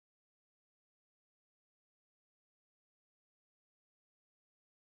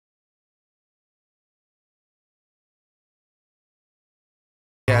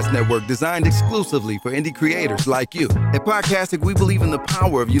podcast network designed exclusively for indie creators like you. At Podcastic, we believe in the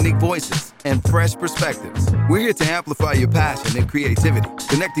power of unique voices and fresh perspectives. We're here to amplify your passion and creativity,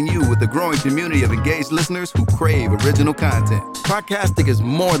 connecting you with the growing community of engaged listeners who crave original content. Podcastic is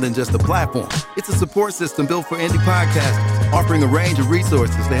more than just a platform. It's a support system built for indie podcasters, offering a range of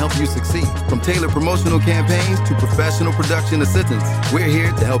resources to help you succeed. From tailored promotional campaigns to professional production assistance, we're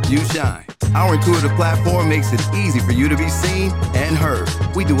here to help you shine. Our intuitive platform makes it easy for you to be seen and heard.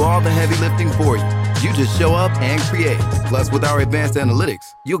 We do all the heavy lifting for you. You just show up and create. Plus, with our advanced analytics,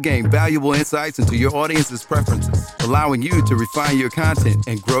 you'll gain valuable insights into your audience's preferences, allowing you to refine your content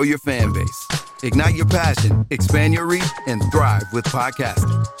and grow your fan base. Ignite your passion, expand your reach, and thrive with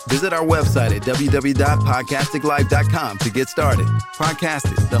podcasting. Visit our website at www.podcasticlife.com to get started.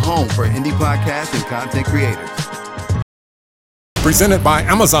 Podcastic, the home for indie podcasts and content creators. Presented by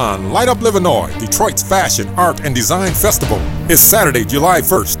Amazon, Light Up Livernois, Detroit's Fashion, Art, and Design Festival is Saturday, July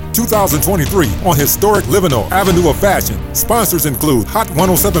 1st, 2023 on historic Livernois Avenue of Fashion. Sponsors include Hot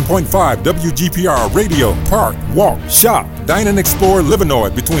 107.5 WGPR Radio, Park, Walk, Shop, Dine and Explore Livernois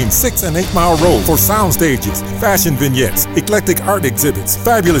between 6 and 8 Mile Road for sound stages, fashion vignettes, eclectic art exhibits,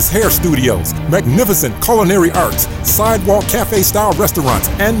 fabulous hair studios, magnificent culinary arts, sidewalk cafe-style restaurants,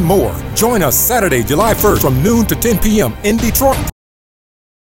 and more. Join us Saturday, July 1st from noon to 10 p.m. in Detroit.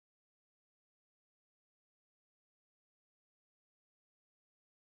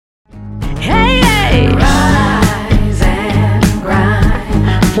 Rise and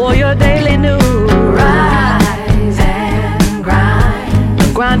grind for your daily news. Rise and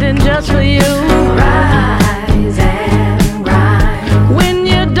grind, grinding just for you. Rise and grind when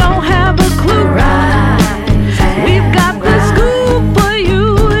you don't have a clue. Rise, we've got the scoop for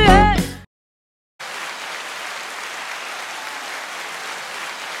you. Yeah.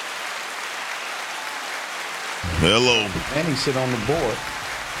 Hello. And he sit on the board.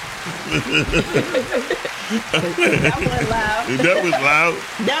 That wasn't loud. That was loud.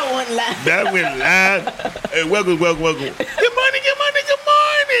 That wasn't loud. That went loud. Hey, welcome. Good morning.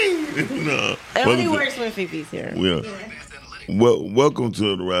 No. It only works when Fifi's here. Yeah. Well, welcome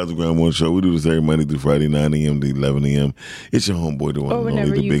to the Rise and Grind One Show. We do this every Monday through Friday, 9 a.m. to 11 a.m. It's your homeboy, the one Or and whenever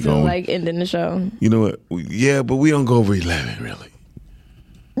only, the you big feel homie. like ending the show. You know what? Yeah, but we don't go over 11, really.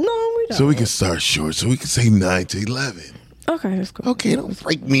 No, we don't. So we can start short. So we can say 9 to 11. Okay, that's cool. Okay, don't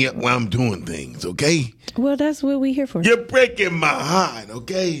break me up while I'm doing things, okay? Well, that's what we here for. You're breaking my heart,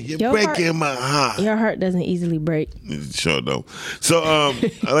 okay? You're breaking my heart. Your heart doesn't easily break. Sure don't. So I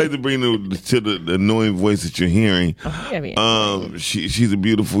like to bring to the annoying voice that you're hearing. She's a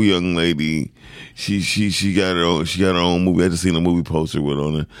beautiful young lady. She got her own movie. I just seen a movie poster with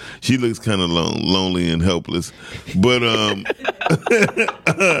on her. She looks kind of lonely and helpless, but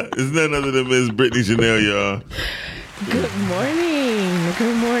it's none other than Miss Brittany Chanel, y'all. Good morning.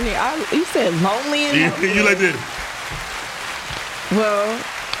 Good morning. You said lonely and helpless. You like this? Well,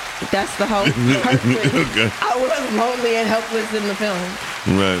 that's the whole purpose. Okay. I was lonely and helpless in the film.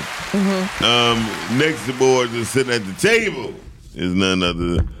 Right. Mm-hmm. Next to board, just sitting at the table, is none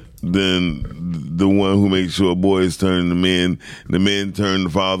other than the one who makes sure boys turn to men, the men turn to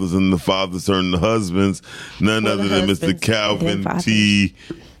fathers, and the fathers turn to husbands. None other than Mr. Calvin T.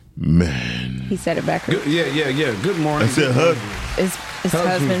 Man. He said it backwards. Yeah. Good morning. I said husband. It's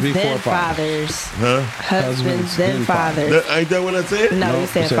husbands then fathers. Huh? Husbands then fathers. Ain't that what I said? No, you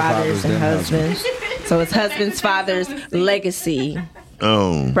said fathers and husbands. So it's husbands, fathers, legacy.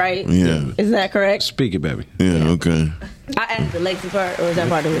 Oh. Right? Yeah. Is that correct? Speak it, baby. Yeah, okay. I added the legacy part, or is that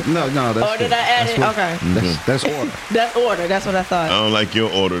part of it? No, that's Or did I add it? Okay. That's order. That's order. That's what I thought. I don't like your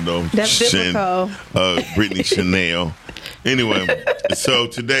order, though. That's biblical. Brittany Chanel. Anyway, so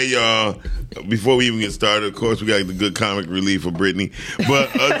today, y'all, before we even get started, of course, we got the good comic relief for Brittany.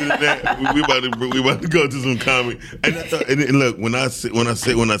 But other than that, we about to go to some comic. And I thought, and look, when I seen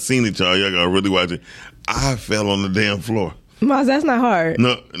it, y'all gotta really watch it. I fell on the damn floor. Maz, that's not hard.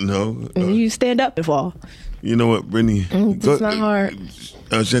 No. You stand up and fall. You know what, Brittany? It's not hard.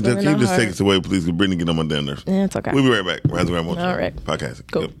 Chantel, can you just take us away, please? Because Brittany get on my damn nerves. Yeah, it's okay. We'll be right back. Rise and Grind One Show. All right. Podcast.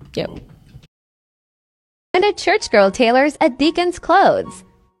 Cool. Yep. And a church girl tailors a deacon's clothes.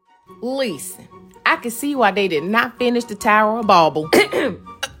 Listen, I can see why they did not finish the Tower of Babel.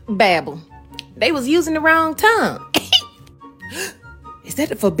 Babel. They was using the wrong tongue. Is that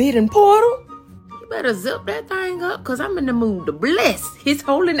the forbidden portal? You better zip that thing up, because I'm in the mood to bless his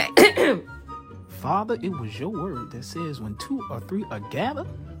holy name. Father, it was your word that says when 2 or 3 are gathered,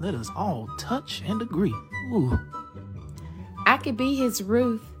 let us all touch and agree. Ooh. I could be his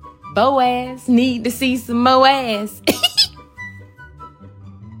Ruth. Boaz need to see some more ass.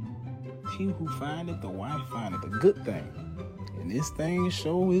 He who findeth the wife findeth a good thing, And this thing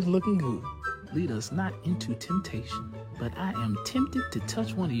sure is looking good. Lead us not into temptation, but I am tempted to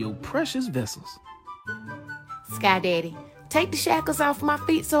touch one of your precious vessels. Sky Daddy, take the shackles off my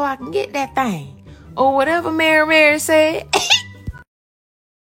feet so I can get that thing. Or whatever Mary said.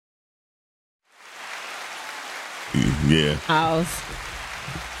 Yeah. House.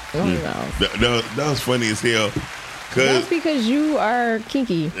 That was funny as hell. That's because you are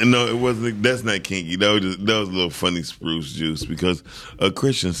kinky. No, it wasn't. That's not kinky. That was a little funny spruce juice because a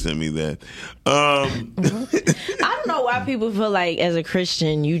Christian sent me that. I don't know why people feel like as a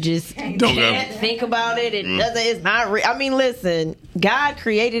Christian you just can't think about it. It doesn't. It's not real. I mean, listen, God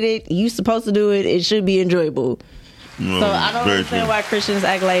created it. You supposed to do it. It should be enjoyable. So I don't understand why Christians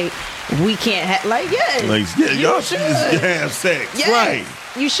act like we can't have. Y'all should just have sex, right?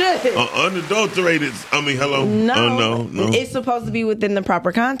 You should. Unadulterated. I mean, hello. No. It's supposed to be within the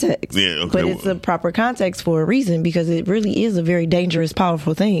proper context. Yeah, okay. But it's a proper context for a reason because it really is a very dangerous,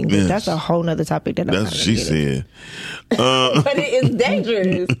 powerful thing. But that's a whole nother topic that I'm That's what she said. But it is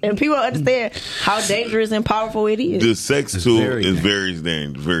dangerous, and people don't understand how dangerous and powerful it is. The sex tool is very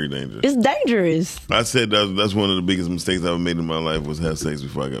dangerous. It's dangerous. I said that's one of the biggest mistakes I've made in my life was have sex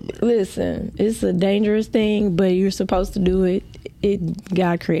before I got married. Listen, it's a dangerous thing, but you're supposed to do it.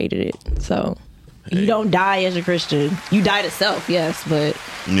 God created it, so you don't die as a Christian. You die to self, yes, but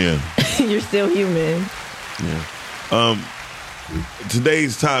you're still human. Yeah.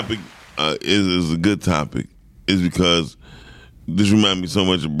 Today's topic is a good topic. Is because this reminds me so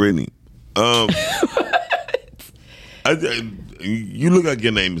much of Brittany. You look like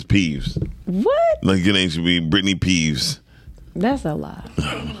your name is Peeves. What? Like your name should be Brittany Peeves. That's a lie.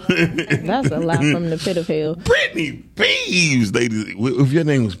 That's a lie from the pit of hell. Brittany Peeves, ladies. If your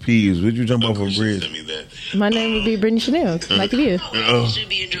name was Peeves, would you jump off a bridge? My name would be Brittany Chanel, like it is.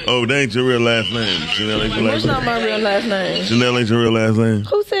 That ain't your real last name. Chanel ain't your last name. What's not my real last name? Chanel ain't your real last name.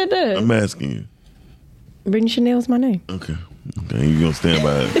 Who said that? I'm asking you. Brittany Chanel is my name. Okay, you gonna stand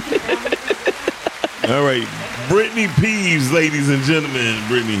by it. All right, Brittany Peeves, ladies and gentlemen.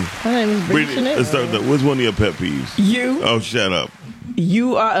 Brittany. My name is Brittany Chanel. Let's start with that. What's one of your pet peeves? You. Oh, shut up.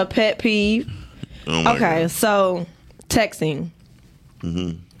 You are a pet peeve. Oh my God. So texting.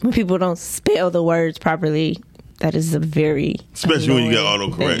 When people don't spell the words properly, that is a very especially when you got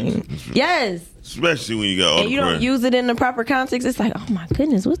autocorrect. Yes. Especially when you got autocorrect. And you don't use it in the proper context. It's like, oh my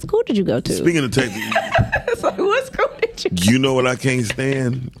goodness, what school did you go to? Speaking of texting, it's like, what school did you go to? You know what I can't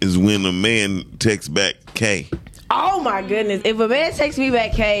stand is when a man texts back K. Oh my goodness. If a man texts me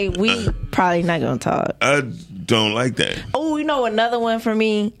back K, we probably not gonna talk. I don't like that. Oh, you know another one for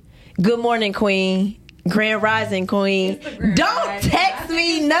me? Good morning, Queen. Grand Rising, Queen. Don't text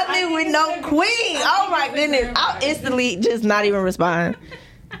me nothing with no Queen. Oh my goodness. I'll instantly just not even respond.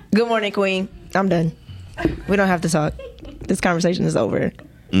 Good morning, Queen. I'm done. We don't have to talk. This conversation is over.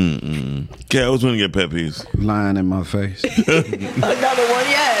 Okay, I was one of your pet peeves. Lying in my face. Another one,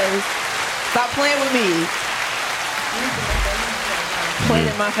 yes. Stop playing with me. Playing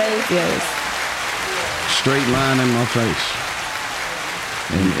in my face, yes. Straight line in my face.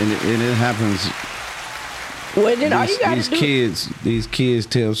 And it happens. Well, then all you gotta do. These kids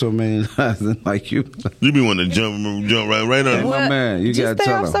tell so many lies, like you be wanting to jump right on. My man, you gotta just stay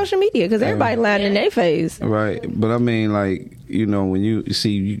tell off social media because everybody lying in their face. Right, but I mean, like, you know, when you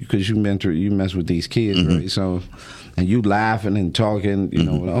see, because you mess with these kids, right? So, and you laughing and talking, you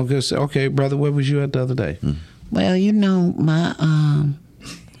know, okay, brother, where was you at the other day? Well, you know, my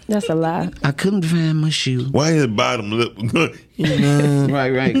That's a lie. I couldn't find my shoe. Why his bottom lip?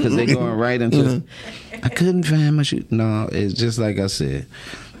 Right, because they going right into. I couldn't find my shoe. No, it's just like I said.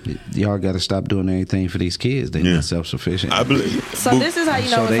 Y'all got to stop doing anything for these kids. They're not self-sufficient. I believe. So this is how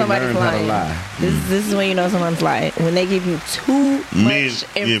you know when somebody's lying. This is when you know someone's lying. When they give you too much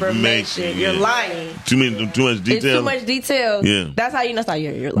information, you're lying. Too much detail. It's too much detail. Yeah, that's how you know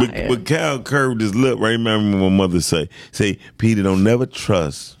you're lying. But Cal curved his lip. Right? Remember my mother say, Peter, don't never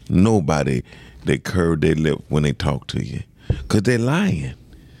trust nobody that curve their lip when they talk to you, because they're lying.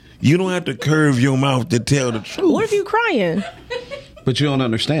 You don't have to curve your mouth to tell the truth. What if you crying? But you don't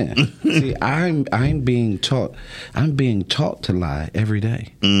understand. See, I'm being taught. I'm being taught to lie every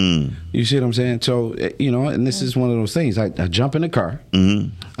day. You see what I'm saying? So, you know, and this is one of those things. I jump in the car.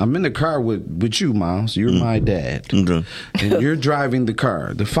 I'm in the car with you, Miles. You're my dad. Okay. And you're driving the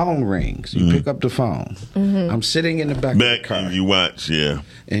car. The phone rings. You pick up the phone. I'm sitting in the back of the car. You watch,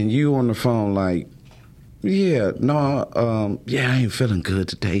 and you on the phone like, I ain't feeling good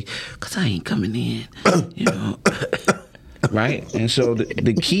today because I ain't coming in. You know. Right? And so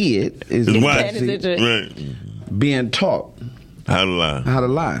the kid is being taught How to lie. How to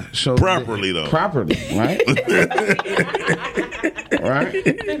lie. So Properly, though. Properly, right?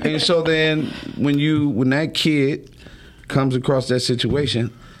 Right? And so then when that kid comes across that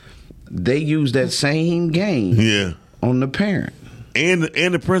situation, they use that same game on the parent. And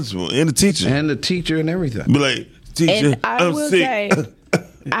the principal and the teacher. And the teacher and everything. Be like, teacher, I'm sick.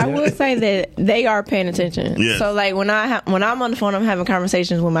 I will say that they are paying attention. Yes. So like when I'm on the phone, I'm having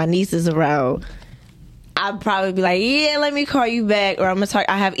conversations with my nieces around. I'd probably be like, yeah, let me call you back, or I'm gonna talk.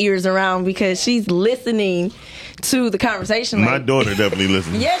 I have ears around because she's listening to the conversation. My daughter definitely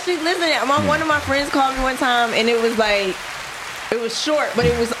listens. Yeah, she's listening. One of my friends called me one time, and it was like, it was short, but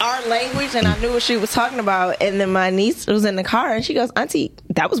it was our language, and I knew what she was talking about. And then my niece was in the car, and she goes, "Auntie,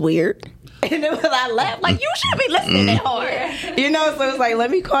 that was weird." And then I laughed, like, you should be listening that hard. You know, so it's like,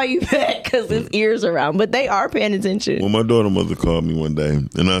 let me call you back because his ears around. But they are paying attention. Well, my daughter mother called me one day,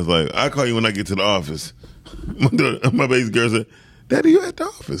 and I was like, I'll call you when I get to the office. My baby girl said, Daddy, you at the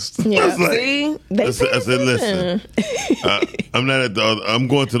office? Yeah, I was like, see? I said, listen, I'm not at the other, I'm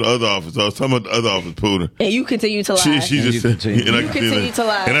going to the other office. I was talking about the other office, Pooter. And you continue to lie. She just said, and I continue to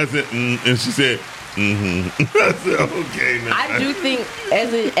lie. And I said, and she said, I said, okay. Now. I do think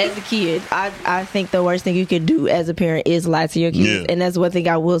as a kid, I think the worst thing you could do as a parent is lie to your kids, and that's one thing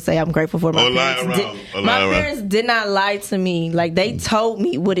I will say I'm grateful for. My parents did not lie to me. Like they told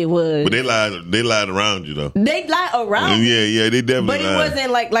me what it was. But they lied around you though. They lied around me. Yeah, they definitely. But it lied.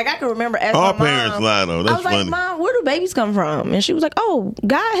 wasn't like I can remember asking all my mom, parents lie though. That's I was funny. like, Mom, where do babies come from? And she was like, Oh,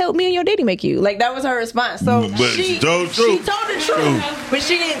 God helped me and your daddy make you. Like that was her response. So she told the truth, but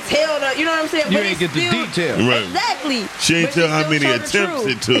she didn't tell the. You know what I'm saying? You but didn't get the detail. Right. Exactly. She didn't tell how many attempts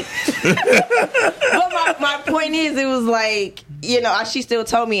it took. But my point is, it was like, you know, she still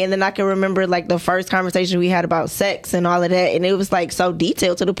told me, and then I can remember like the first conversation we had about sex and all of that, and it was like so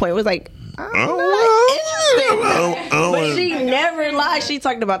detailed to the point. It was like, but she never lied. She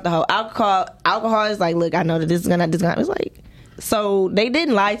talked about the whole alcohol. Alcohol is like, look, I know that this is gonna. It was like. So they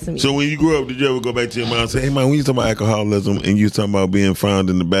didn't lie to me. So when you grew up, did you ever go back to your mom and say, hey, Mom, when you talking about alcoholism and you talking about being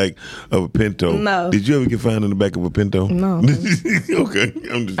found in the back of a Pinto? No. Did you ever get found in the back of a Pinto? No. Okay.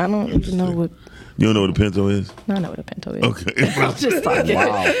 I don't even know what. You don't know what a Pinto is? No, I know what a Pinto is. Okay. I'm just talking.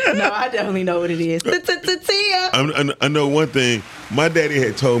 Wow. No, I definitely know what it is. I know one thing. My daddy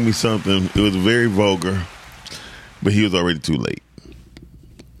had told me something. It was very vulgar, but he was already too late.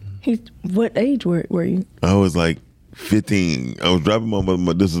 What age were you? I was like 15. I was dropping my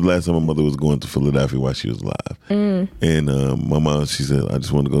mother. This is the last time my mother was going to Philadelphia while she was alive. And my mom, she said, I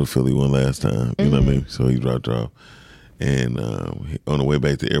just want to go to Philly one last time. You know what I mean? So he dropped her off. And on the way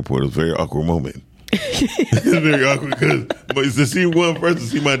back to the airport, it was a very awkward moment. It's very awkward because to see one person,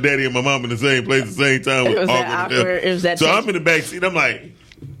 see my daddy and my mom in the same place at the same time was awkward. It was that so tension. I'm in the back seat. I'm like,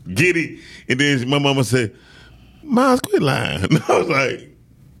 giddy. And then my mama said, Miles, quit lying. And I was like,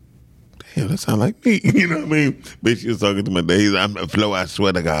 damn, that sound like me. You know what I mean? But she was talking to my dad. I'm Flo, I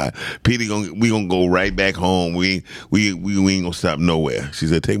swear to God, Petey, we gonna go right back home. We ain't gonna stop nowhere. She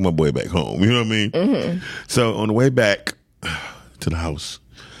said, take my boy back home. You know what I mean? Mm-hmm. So on the way back to the house,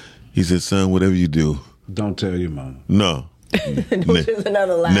 he said, son, whatever you do, don't tell your mom. No. Which is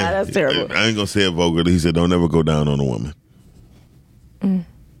another lie. That's terrible. I ain't gonna say it vulgarly. He said, don't ever go down on a woman.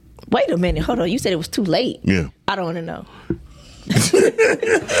 Wait a minute. Hold on. You said it was too late. Yeah. I don't want to know. I'll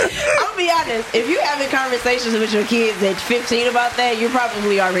be honest. If you're having conversations with your kids at 15 about that, you're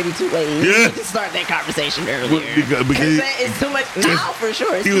probably already too late. Yeah. You need to start that conversation earlier. Because it's too much now for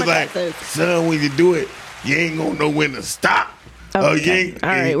sure. It's he too was much like, son, when you do it, you ain't gonna know when to stop. Okay. All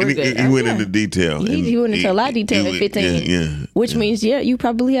right, we're good. He went into detail. He went into a lot of detail at 15. Yeah. Which means, you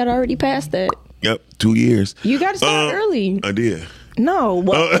probably had already passed that. Yep, 2 years. You got to start early. I did. No.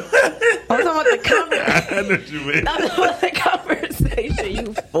 What? I'm talking about the conversation. I know what you mean. I'm talking about the conversation,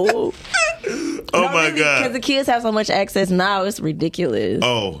 you fool. My God. Because the kids have so much access now, it's ridiculous.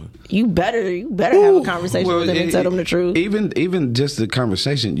 Oh. You better have a conversation with them and tell them the truth. Even just the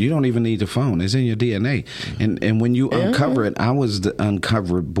conversation, you don't even need the phone. It's in your DNA. And when you uncover it, I was the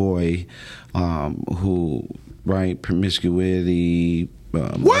uncovered boy who, promiscuity,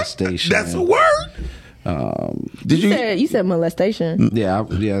 molestation. That's a word? You said molestation. Yeah,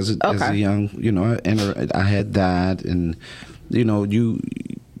 as a young, I had that, and you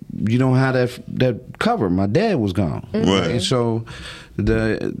don't have that cover. My dad was gone, right? And so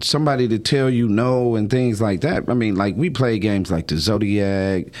somebody to tell you no and things like that. I mean, like we play games like the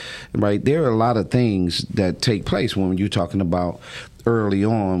Zodiac, right? There are a lot of things that take place when you're talking about early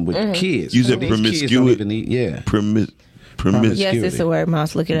on with kids. You said promiscuity. Yes, it's a word,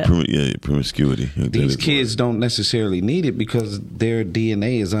 Mouse. Look it up. Promiscuity. These kids don't necessarily need it because their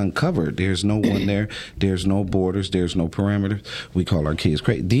DNA is uncovered. There's no one there. There's no borders. There's no parameters. We call our kids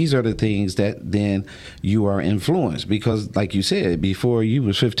crazy. These are the things that then you are influenced because, like you said, before you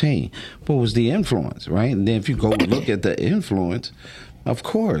was 15, what was the influence, right? And then if you go look at the influence, of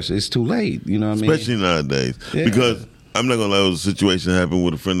course, it's too late. You know what I mean? Especially nowadays. Yeah. Because I'm not going to lie, there was a situation that happened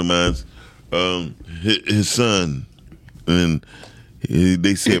with a friend of mine's. His son, and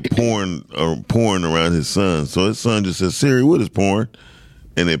they said porn around his son. So his son just said, Siri, what is porn?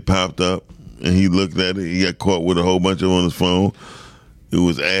 And it popped up, and he looked at it. He got caught with a whole bunch of it on his phone. It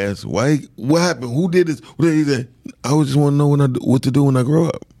was asked, "Why? What happened? Who did this?" He said, "I just want to know what to do when I grow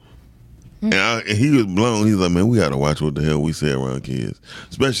up." And he was blown. He's like, man, we got to watch what the hell we say around kids.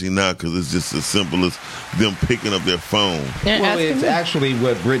 Especially now because it's just as simple as them picking up their phone. Well, it's actually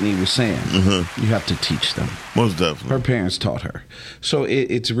what Brittany was saying. You have to teach them. Most definitely. Her parents taught her. So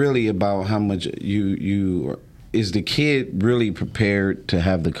it's really about how much you is the kid really prepared to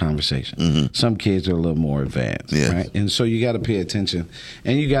have the conversation? Some kids are a little more advanced, right? And so you got to pay attention,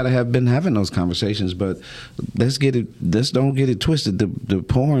 and you got to have been having those conversations. But let's don't get it twisted. The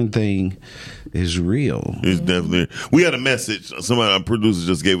porn thing is real. It's definitely. We had a message. Somebody, our producer,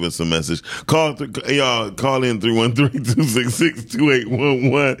 just gave us a message. Call in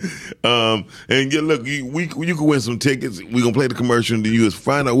 313-268-1111. And look, you can win some tickets. We're gonna play the commercial and you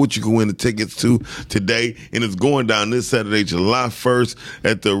find out what you can win the tickets to today, and it's going down this Saturday, July 1st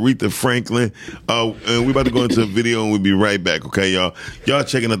at the Aretha Franklin. And we're about to go into a video and we'll be right back, okay, y'all? Y'all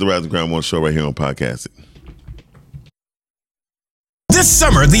checking out the Rise and Grind One show right here on Podcast It. This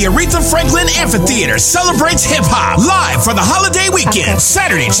summer, the Aretha Franklin Amphitheater celebrates hip-hop live for the holiday weekend,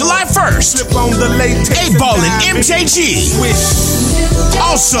 Saturday, July 1st. A-Ball and MJG.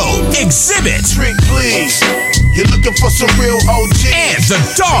 Also, Exhibit. You're looking for some real OG. And the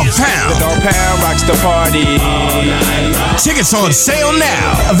Dog Pound. The Dog Pound rocks the party. Tickets on sale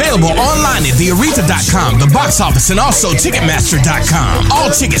now. Available online at thearetha.com, the box office, and also Ticketmaster.com. All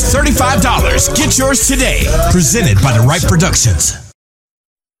tickets $35. Get yours today. Presented by The Right Productions.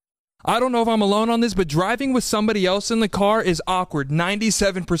 I don't know if I'm alone on this, but driving with somebody else in the car is awkward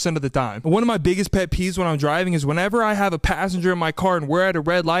 97% of the time. One of my biggest pet peeves when I'm driving is whenever I have a passenger in my car and we're at a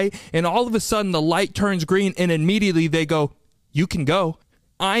red light and all of a sudden the light turns green and immediately they go, "You can go."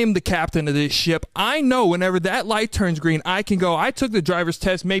 I am the captain of this ship. I know whenever that light turns green, I can go. I took the driver's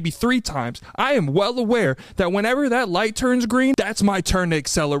test maybe 3 times. I am well aware that whenever that light turns green, that's my turn to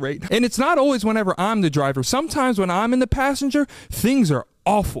accelerate. And it's not always whenever I'm the driver. Sometimes when I'm in the passenger, things are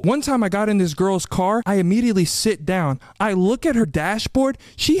awful. One time I got in this girl's car, I immediately sit down. I look at her dashboard.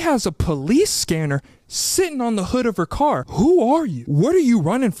 She has a police scanner sitting on the hood of her car. Who are you? What are you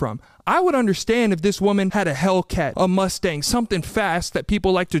running from? I would understand if this woman had a Hellcat, a Mustang, something fast that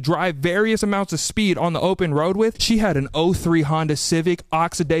people like to drive various amounts of speed on the open road with. She had an 03 Honda Civic,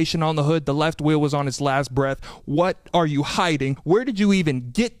 oxidation on the hood, the left wheel was on its last breath. What are you hiding? Where did you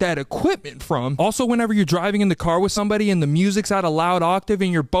even get that equipment from? Also, whenever you're driving in the car with somebody and the music's at a loud octave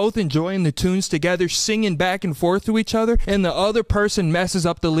and you're both enjoying the tunes together, singing back and forth to each other, and the other person messes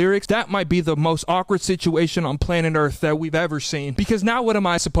up the lyrics, that might be the most awkward situation on planet Earth that we've ever seen. Because now what am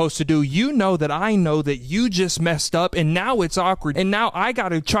I supposed to do? You know that I know that you just messed up and now it's awkward and now I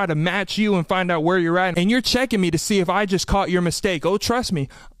gotta try to match you and find out where you're at and you're checking me to see if I just caught your mistake. Oh, trust me,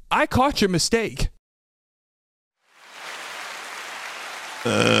 I caught your mistake.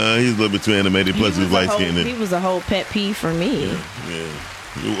 He's a little bit too animated, plus he's light skinned. He was a whole pet peeve for me.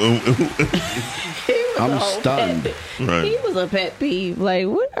 I'm stunned. Right. He was a pet peeve. Like,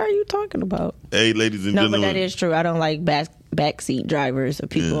 what are you talking about? Hey, ladies and gentlemen. No, but that is true. I don't like backseat drivers or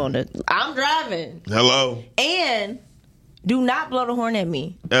people on the. I'm driving. Hello. And do not blow the horn at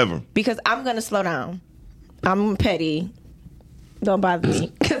me. Ever. Because I'm going to slow down. I'm petty. Don't bother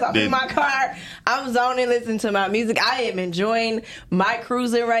me. Because I'm in my car. I'm zoning, listening to my music. I am enjoying my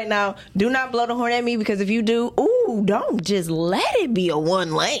cruising right now. Do not blow the horn at me because if you do, don't just let it be a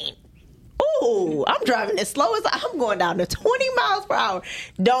one lane. I'm driving as slow as I'm going down to 20 miles per hour.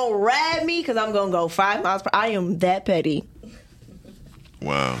 Don't ride me because I'm going to go 5 miles per hour. I am that petty.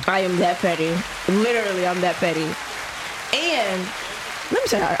 Wow. I am that petty. Literally, I'm that petty. And let me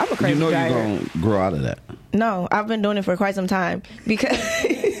tell you, I'm a crazy driver. You're going to grow out of that. No, I've been doing it for quite some time. Because,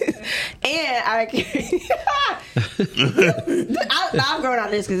 and I'm growing out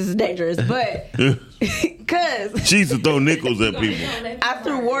of this because it's dangerous, but because she used to throw nickels at people. I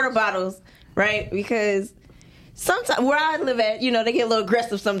threw water bottles, right? Because sometimes where I live at, you know, they get a little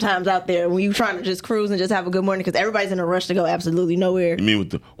aggressive sometimes out there when you trying to just cruise and just have a good morning because everybody's in a rush to go absolutely nowhere. You mean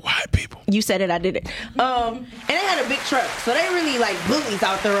with the white people? You said it, I did it. And they had a big truck, so they really like bullies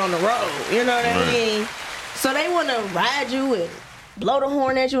out there on the road. You know what I mean? So they want to ride you and blow the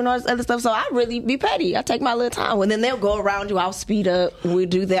horn at you and all this other stuff. So I really be petty. I take my little time. And then they'll go around you. I'll speed up. We'll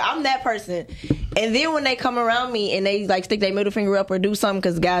do that. I'm that person. And then when they come around me and they like stick their middle finger up or do something,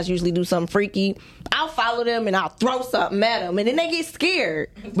 because guys usually do something freaky, I'll follow them and I'll throw something at them. And then they get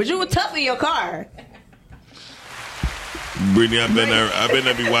scared. But you were tough in your car. Brittany, I bet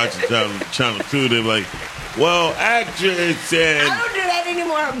not be watching Channel 2. They're like, well, actress and I don't do that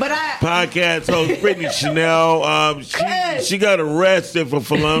anymore, but podcast host Brittany Chanel, she got arrested for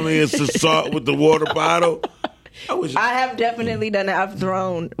felonious assault with the water bottle. I have definitely done it. I've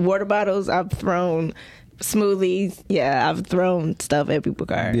thrown water bottles. I've thrown smoothies. Yeah, I've thrown stuff at people's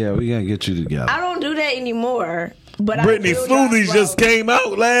cars. Yeah, we gotta get you together. I don't do that anymore. But Brittany, smoothies just came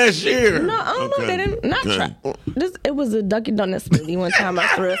out last year. No, I don't know. They didn't. Not try. It was a Dunkin' Donuts smoothie. One time I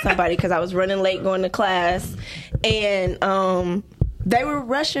threw at somebody because I was running late going to class, and they were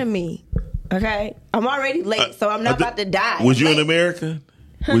rushing me. Okay, I'm already late, so I'm not about to die. Was you in America?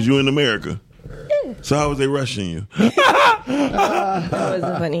 Was you in America? Yeah. So how was they rushing you? That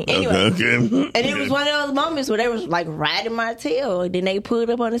wasn't funny. Anyway, okay. And it was one of those moments where they was like riding my tail. And then they pulled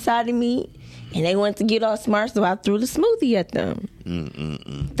up on the side of me, and they wanted to get all smart, so I threw the smoothie at them.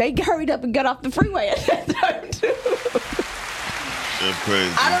 They hurried up and got off the freeway at that time too. That's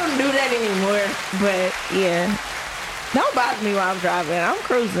crazy. I don't do that anymore, but yeah, don't bother me while I'm driving. I'm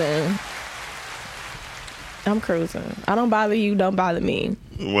cruising. I don't bother you. Don't bother me.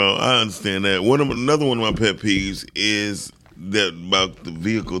 Well, I understand that. Another one of my pet peeves is that about the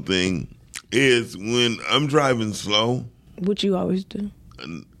vehicle thing is when I'm driving slow. What you always do.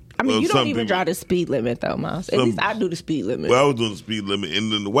 I mean, you don't even drive the speed limit, though, Miles. At least I do the speed limit. Well, I was doing the speed limit,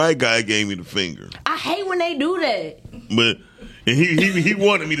 and then the white guy gave me the finger. I hate when they do that. But he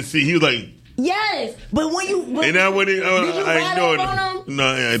wanted me to see. He was like, yes, but when you... and I went in, did you ride up on them? No,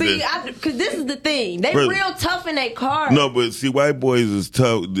 I didn't. See, because this is the thing. They real tough in their car. No, but see, white boys is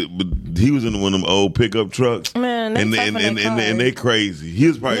tough. But he was in one of them old pickup trucks. Man, they tough in their car. And they crazy. He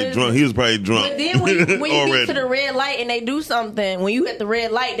was probably drunk. But then when you get to the red light and they do something, when you hit the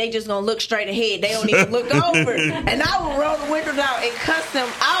red light, they just going to look straight ahead. They don't even look over. And I will roll the window down and cuss them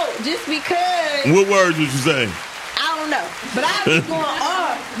out just because... What words would you say? I don't know, but I was going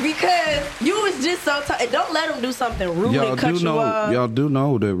off because you was just so tough. Don't let them do something rude and cut you off. Y'all do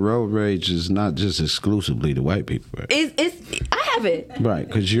know that road rage is not just exclusively to white people, right? I have it. Right,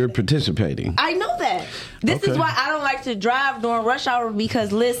 because you're participating. I know that. This is why I don't like to drive during rush hour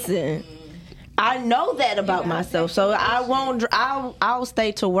because, listen, I know that about myself. So I won't. I'll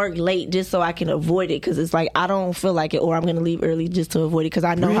stay to work late just so I can avoid it because it's like I don't feel like it or I'm going to leave early just to avoid it because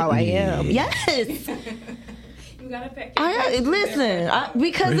I know how I am. Yes.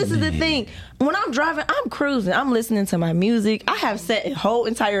 Because this is the thing. When I'm driving, I'm cruising. I'm listening to my music. I have set a whole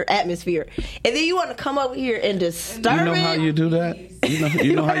entire atmosphere. And then you want to come over here and disturb it. You know how you do that?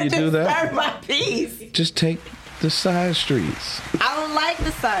 You know how you do that? Disturb my peace. Just take the side streets. I don't like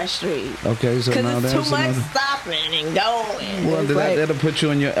the side street. Okay, so now because that's it's too much stopping and going. Well, that'll put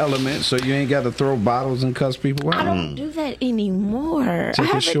you in your element, so you ain't got to throw bottles and cuss people out. I don't do that anymore. I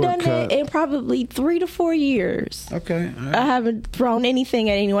haven't done that in probably 3 to 4 years. Okay. Right. I haven't thrown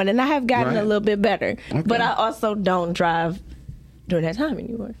anything at anyone, and I have gotten a little bit better. Okay. But I also don't drive during that time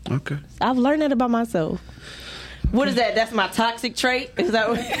anymore. Okay. I've learned that about myself. What is that? That's my toxic trait? Is that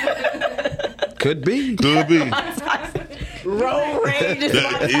what? Could be. Could be. Road rage is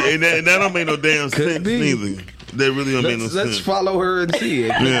and that don't make no damn sense either. That really don't make no sense. Let's follow her and see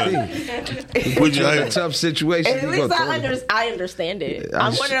it. Put you in a tough situation. At least I understand it.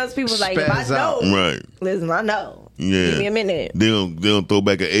 I'm one of those people like, if I know. Right. Listen, I know. Yeah. Give me a minute. They don't throw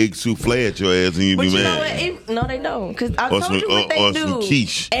back an egg souffle at your ass and you be mad. No, they don't. Because I told you what they do. Some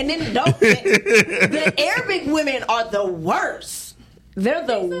quiche. And then the Arabic women are the worst. They're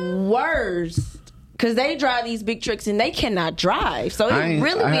the worst. Because they drive these big trucks and they cannot drive. So it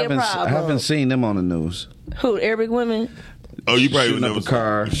really be a problem. I haven't seen them on the news. Who, Arabic women? Oh, you probably shooting never up a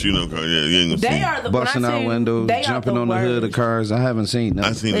car. Shooting up a car, yeah. You ain't they see are the busting out windows, jumping on the hood of cars. I haven't seen them.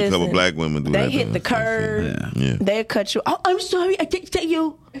 I seen a couple black women do that. They hit the curb. Yeah. They'll cut you. Oh, I'm sorry. I didn't tell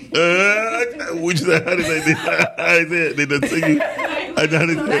you. Which how did they did? They didn't tell you.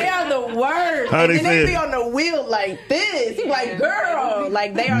 They are the worst. How they and say they be it? on the wheel like this. You like, girl,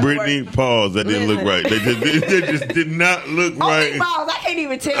 like they are. Brittany, pause. That didn't look right. They just did not look right. Only Miles, I can't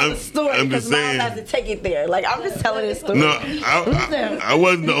even tell the story I'm because just Miles saying. has to take it there. Like I'm just telling this story. No, I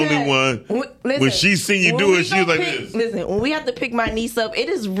wasn't the only one. Listen, when she seen you when do we it, she was go like pick- this. Listen, when we have to pick my niece up, it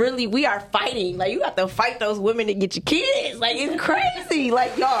is really, we are fighting. Like, you have to fight those women to get your kids. Like, it's crazy.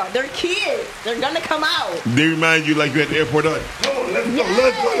 Like, y'all, they're kids. They're gonna come out. They remind you like you're at the airport. Like, come on, let's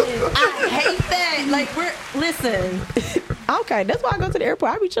go. I hate that. Like, listen. Okay, that's why I go to the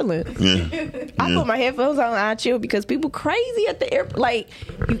airport. I be chilling. Yeah. I put my headphones on and I chill because people crazy at the airport. Like,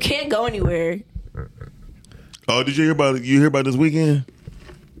 you can't go anywhere. Oh, did you hear about it? You hear about this weekend?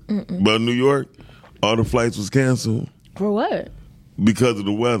 About New York? All the flights was canceled For what? because of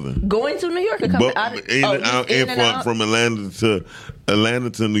the weather. Going to New York or coming out? In and out from Atlanta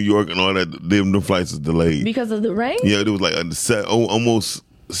to New York and all that. The flights is delayed Because of the rain? Yeah, it was like almost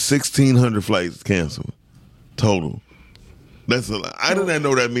 1,600 flights canceled total. That's a lot. I did not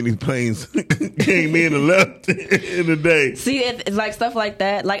know that many planes came in and left in a day. See, it's like stuff like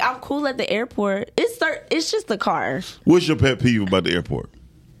that. Like, I'm cool at the airport. It's just the car. What's your pet peeve about the airport?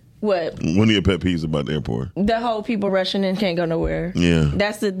 What? One of your pet peeves about the airport? The whole people rushing and can't go nowhere. Yeah.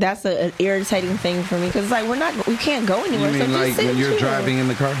 That's an irritating thing for me because it's like we can't go anywhere. You mean so like just sit when and you're chill. driving in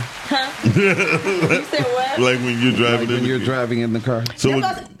the car? You said what? Like when you're driving When you're driving in the car. So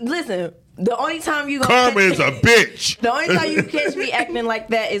Listen, the only time you Karma is a bitch. The only time you catch me acting like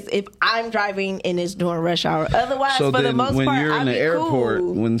that is if I'm driving and it's during rush hour. Otherwise, So for the then most when part, you're in I the be airport,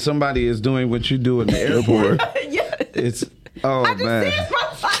 cool. when somebody is doing what you do in the airport, it's man.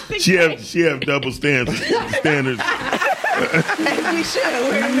 She have double standards. As we should.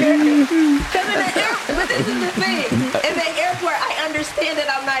 We're American. Because but this is the thing. In the airport, I understand that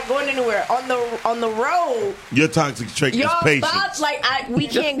I'm not going anywhere. On the road, Your toxic trait is y'all patience. thoughts like we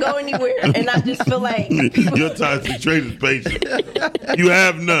can't go anywhere, and I just feel like Your toxic trait is patience. You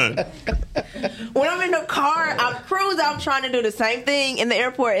have none. when I'm in the car, I'm cruising. I'm trying to do the same thing in the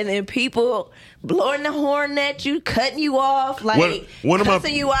airport, and then people blowing the horn at you, cutting you off, like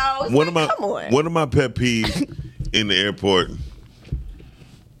cussing you out. It's come on. One of my pet peeves in the airport,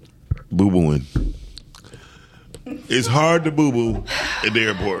 boo-booing. It's hard to boo-boo at the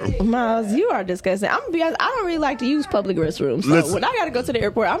airport. Miles, you are disgusting. I'm gonna be honest, I don't really like to use public restrooms. So Listen. when I gotta go to the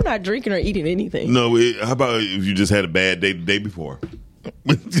airport, I'm not drinking or eating anything. No, how about if you just had a bad day the day before?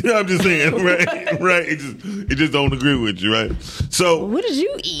 I'm just saying, right? It just don't agree with you, right? So what did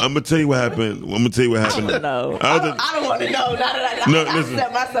you eat? I'm gonna tell you what happened. I don't know. I don't want to know. I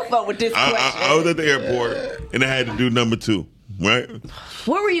set myself up with this question. I was at the airport and I had to do number 2, right?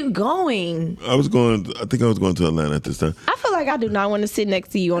 Where were you going? I think I was going to Atlanta at this time. I feel like I do not want to sit next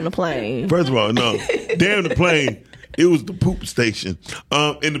to you on the plane. First of all, no. Damn the plane. It was the poop station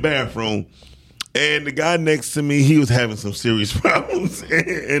in the bathroom. And the guy next to me, he was having some serious problems.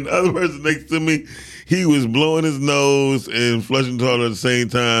 And the other person next to me, he was blowing his nose and flushing the toilet at the same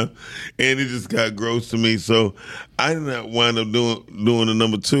time. And it just got gross to me. So I did not wind up doing the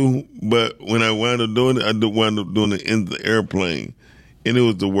number 2. But when I wound up doing it, I wound up doing it in the airplane. And it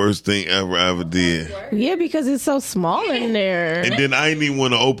was the worst thing I ever did. Yeah, because it's so small in there. And then I didn't even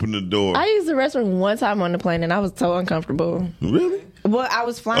want to open the door. I used the restroom one time on the plane and I was so uncomfortable. Really? Well, I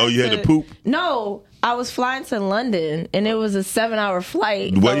was flying. Oh, you had to poop? No, I was flying to London and it was a 7-hour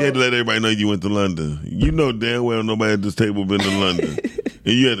flight. Why you had to let everybody know you went to London? You know damn well nobody at this table been to London.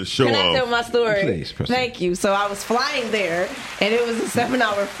 And you had to show Can off. I tell my story? Please, proceed. Thank you. So I was flying there and it was a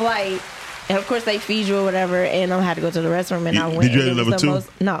 7-hour flight. And of course they feed you or whatever, and I had to go to the restroom, and I went. Did you and have it was number the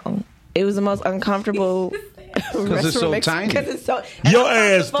 2? No, it was the most uncomfortable Because it's so tiny. Because it's so Your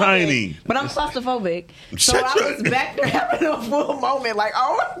I'm ass claustrophobic, tiny. but I'm claustrophobic. So Shut I was back there having a full moment, like,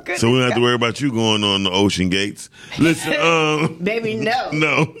 oh my goodness. So we don't have to worry about you going on the ocean gates. Listen, baby, no,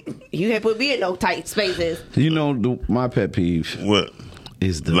 no. You can't put me in no tight spaces. You know my pet peeve. What?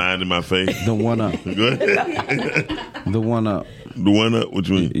 Is the line in my face? The one up. Good. The one up. The one up. What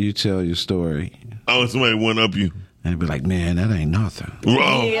you mean? You tell your story. Oh, somebody one up you. And be like, man, that ain't nothing.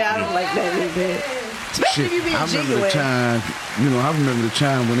 Wrong. Yeah, I don't like that either. Especially if you being I remember genuine. the time, I remember the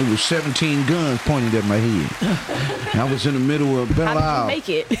time when it was 17 guns pointed at my head. And I was in the middle of Belle How did you Isle. make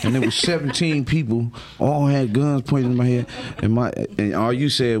it? And there was 17 people, all had guns pointed at my head. And all you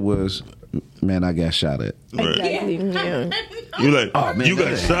said was, man, I got shot at. Exactly. Yeah. You like, oh, man, you got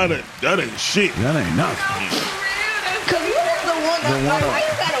that shot at. That ain't shit. That ain't nothing. Because you have the one up. Like, why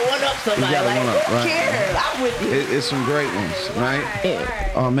you gotta one up somebody? gotta Like, one up, who right. cares? I'm with you. It's some great ones, right?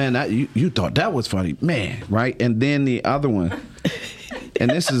 Yeah. Oh man, you thought that was funny, man, right? And then the other one, and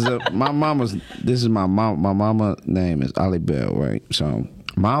this is my mama name is Ali Bell, right? So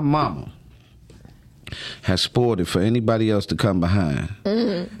my mama has spoiled it for anybody else to come behind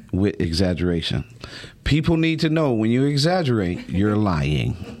with exaggeration. People need to know when you exaggerate, you're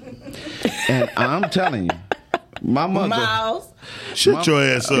lying. And I'm telling you, my mother, Miles, shut your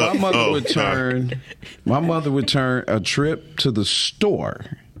ass up. My mother would turn a trip to the store,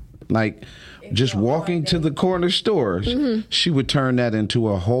 like just walking to the corner stores. She would turn that into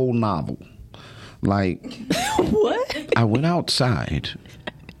a whole novel. Like, what? I went outside.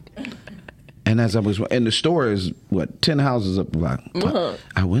 And as I was, and the store is, 10 houses up the block.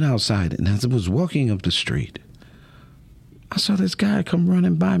 I went outside, and as I was walking up the street, I saw this guy come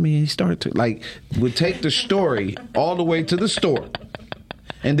running by me, and he started to, would take the story all the way to the store,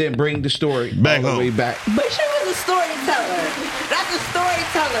 and then bring the story back all the way back. But she was a storyteller. That's a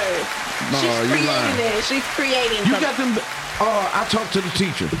storyteller. She's creating it. She's creating You got them, I talked to the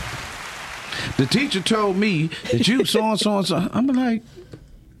teacher. The teacher told me that you so and so and so. I'm like,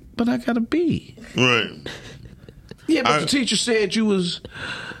 but I got a B. Right. Yeah, but the teacher said you was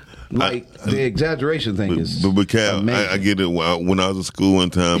the exaggeration thing is. But Cal, I get it. When I was at school one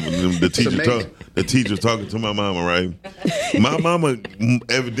time, the teacher was talking to my mama, right? My mama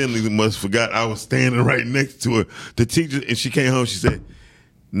evidently must forgot I was standing right next to her. The teacher, and she came home. She said,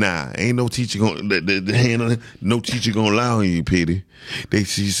 "Nah, ain't no teacher gonna the hand on it. No teacher gonna lie on you, Petey."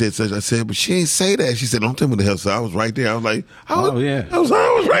 She said such. I said, but she ain't say that. She said, "Don't tell me the hell." So I was right there. I was like, I was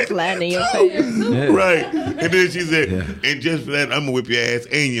right. Flat in your face. Right. And then she said, and just for that, I'm gonna whip your ass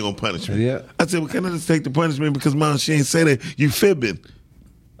and you gonna punish me. Yeah. I said, well, can I just take the punishment because Mom, she ain't say that. You fibbing.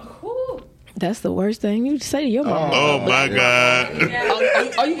 That's the worst thing you say to your mom. Oh my God.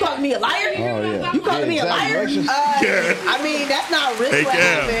 Are you calling me a liar? Oh, yeah. You calling me a liar? I mean, that's not really what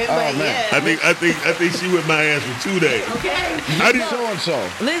happened, but yeah. I think she whipped my ass for 2 days. Okay. I didn't. So and so.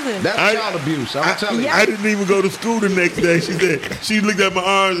 Listen. That's child abuse. I'm telling you. I didn't even go to school the next day. She said, she looked at my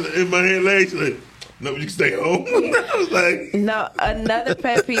arms and my hand legs. She said, "No, you can stay home." I was like, no. Another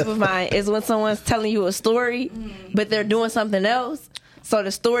pet peeve of mine is when someone's telling you a story, but they're doing something else. So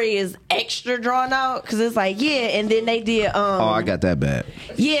the story is extra drawn out because it's like, yeah, and then they did. I got that bad.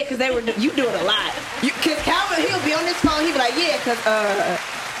 Yeah, because you do it a lot. Because Calvin, he'll be on this phone. He'll be like, yeah, because I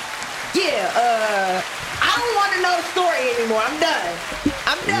don't want to know the story anymore. I'm done.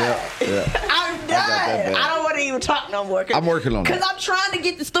 Yeah. I'm done. I don't want to even talk no more. I'm working on it. Because I'm trying to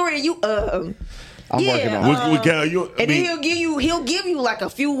get the story. And you, I'm working on it. With Cal, and then he'll give you like a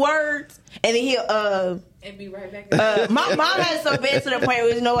few words, and then he'll and be right back. My mom has so bad to the point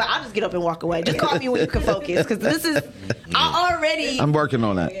where, you know what, I'll just get up and walk away. Just call me when you can focus, because this is I'm working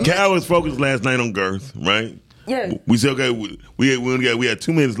on that. Cal was focused last night on girth, right? Yeah. We said, okay, we had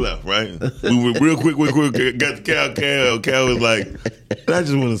 2 minutes left, right? We were real quick, got to Cal. Cal was like, I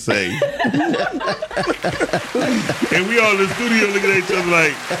just want to say. And we all in the studio looking at each other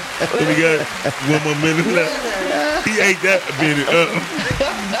like, we got 1 more minute left. He ate that minute up.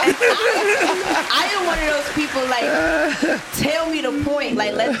 I am one of those people, tell me the point.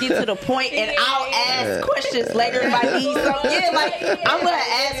 Let's get to the point, and I'll ask questions later if I need something. I'm going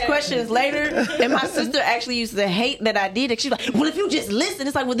to ask questions later. And my sister actually used to hate that I did it. She's like, well, if you just listen,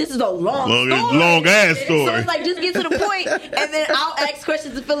 it's like, well, this is a long story. Long-ass story. So it's like, just get to the point, and then I'll ask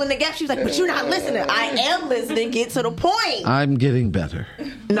questions to fill in the gap. She's like, but you're not listening. I am listening. Get to the point. I'm getting better.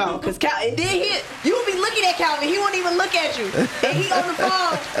 No, because and then you'll be looking at Calvin. He won't even look at you. And he on the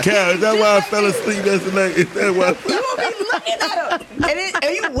phone. Cal, is that why I fell asleep yesterday? Is that why? You won't be looking at him.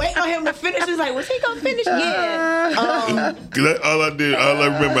 And you wait on him to finish. It's like, was he going to finish? Yeah. All I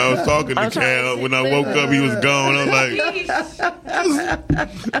remember, I was talking to Cal. When I woke up, he was gone. I was like,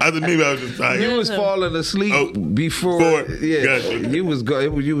 I thought maybe I was just tired. You was falling asleep before. Yeah. Gotcha. You was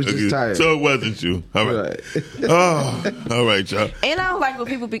just tired. So it wasn't you. All right. All right, y'all. And I don't like when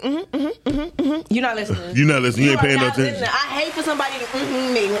people be, You're not listening. You're not listening. You ain't paying no attention. Listening. I hate for somebody to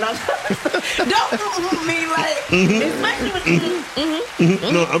me when I'm don't me especially with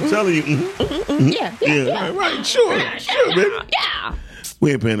No, I'm telling you. Yeah. Right. Sure, baby. Yeah.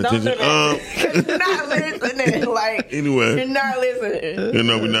 We ain't paying attention. You're not listening. Anyway. You're not listening.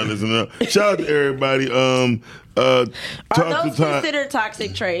 No, we're not listening. Shout out to everybody. Are those considered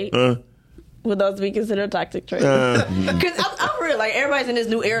toxic traits? Would those be considered toxic traits? Because I'm real. Everybody's in this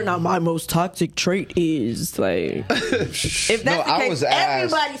new era now. My most toxic trait is if that's the case,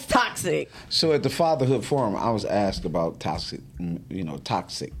 everybody's toxic. So at the Fatherhood Forum, I was asked about toxic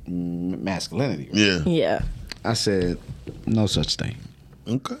masculinity. Right? Yeah. I said no such thing.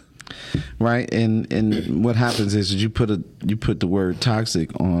 Okay. Right, and what happens is you put the word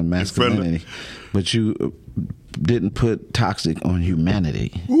toxic on masculinity, but you didn't put toxic on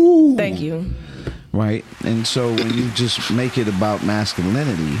humanity. Ooh. Thank you. Right, and so when you just make it about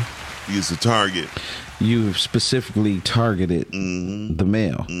masculinity, It's a target. You've specifically targeted the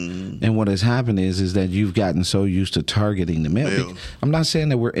male, and what has happened is that you've gotten so used to targeting the male. I'm not saying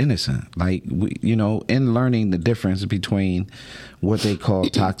that we're innocent, like in learning the difference between what they call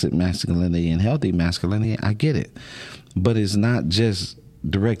toxic masculinity and healthy masculinity. I get it, but it's not just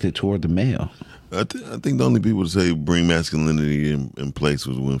directed toward the male. I think the only people to say bring masculinity in place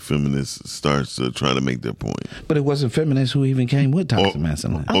was when feminists starts trying to make their point. But it wasn't feminists who even came with toxic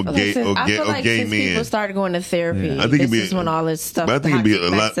masculinity. I feel like since people started going to therapy, I think this is when all this stuff. But I think it'd be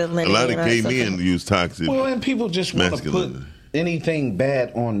a lot masculinity of gay men use toxic. Well, and people just want to put anything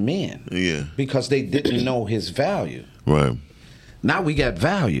bad on men, because they didn't know his value. Right. Now we got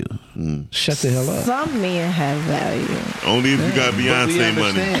value. Shut the hell up. Some men have value. Only if you got Beyonce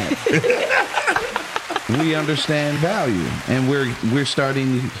money. We understand value, and we're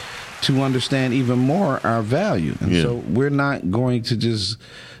starting to understand even more our value, and so we're not going to just,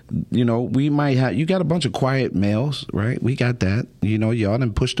 we might have. You got a bunch of quiet males, right? We got that. Y'all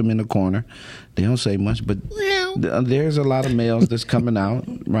done pushed them in the corner. They don't say much, but there's a lot of males that's coming out,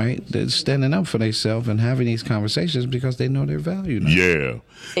 right? That's standing up for themselves and having these conversations because they know their value now. Yeah.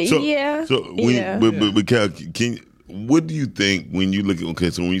 But Cal, what do you think when you look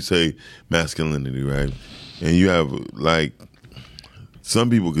at, so when you say masculinity, right? And you have, like, some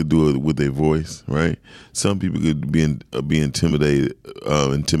people could do it with their voice, right? Some people could be intimidative.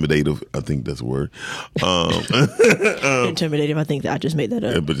 I think that's a word. Intimidative. I think that I just made that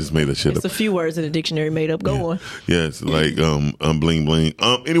up. Yeah, but just made that shit up. It's a few words in the dictionary made up. Go on. Yeah, it's like bling bling.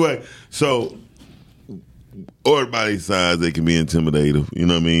 Anyway, so everybody size they can be intimidative. You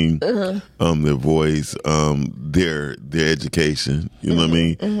know what I mean? Their voice, their education. You know what I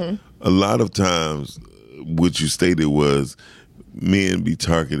mean? A lot of times, what you stated was men be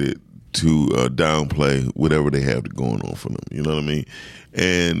targeted to downplay whatever they have going on for them. You know what I mean?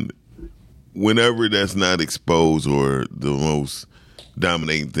 And whenever that's not exposed or the most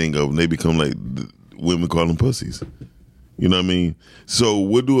dominating thing of them, they become like women call them pussies. You know what I mean? So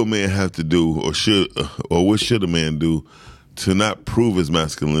what do a man have to do, or what should a man do to not prove his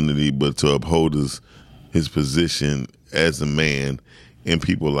masculinity, but to uphold his position as a man in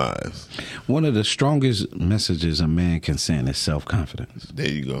people's lives? One of the strongest messages a man can send is self-confidence. There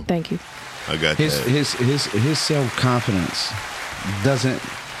you go. Thank you. I got his that. His self-confidence doesn't.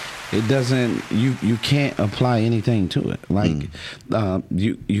 You can't apply anything to it. Like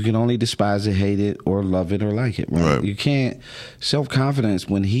you can only despise it, hate it, or love it or like it. Right? You can't. Self-confidence,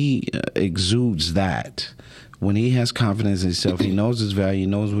 when he exudes that, when he has confidence in himself, he knows his value, he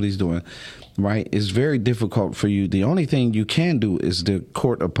knows what he's doing. Right, it's very difficult for you. The only thing you can do is the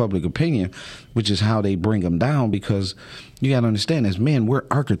court of public opinion, which is how they bring them down. Because you got to understand, as men, we're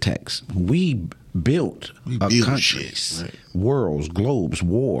architects. We built countries, worlds, globes,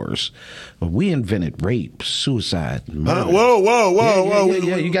 wars. We invented rape, suicide, murder. Whoa!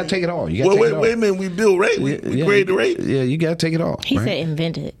 Yeah, you got to take it all. Wait a minute. We built rape. We created the rape. Yeah, you got to take it all. He said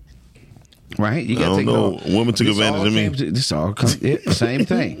invented. Right, you got to take it all. A woman took advantage of me. This all comes same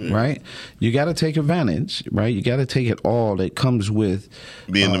thing, right? You got to take advantage, right? You got to take it all that comes with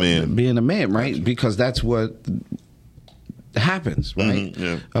being a man, right? Because that's what happens, right?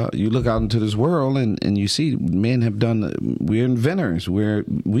 You look out into this world and you see men have done. We're inventors.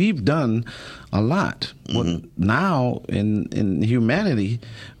 We've done a lot. Well, now in humanity,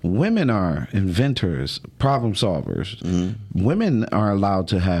 women are inventors, problem solvers. Women are allowed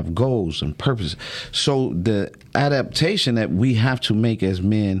to have goals and purpose. So the adaptation that we have to make as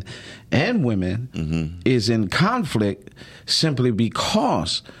men and women is in conflict simply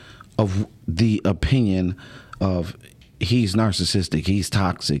because of the opinion of he's narcissistic, he's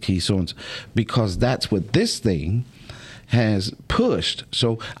toxic, he's so and so, because that's what this thing has pushed.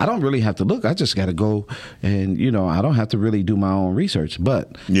 So I don't really have to look. I just got to go, and I don't have to really do my own research.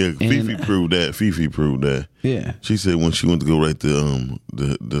 But Fifi proved that. Fifi proved that. Yeah, she said when she went to go write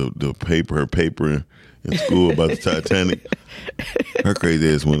the paper in school about the Titanic, her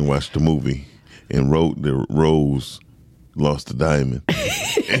crazy ass went and watched the movie and wrote that Rose lost the diamond.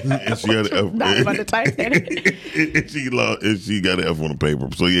 and she got an F. Not about the Titanic. and she got an F on the paper.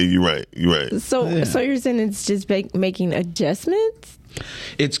 So yeah, you're right. So you're saying it's just making adjustments?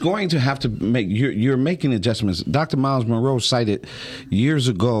 It's going to have to make. You're making adjustments. Dr. Miles Monroe cited years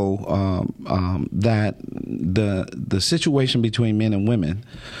ago that the situation between men and women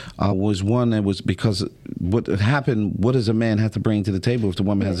was one that was because what happened. What does a man have to bring to the table if the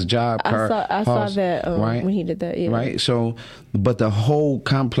woman has a job? I saw that right? when he did that. Yeah. Right. So, but the whole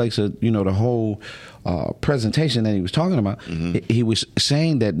complex of the whole presentation that he was talking about, he was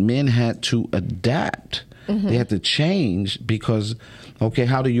saying that men had to adapt They have to change because, okay,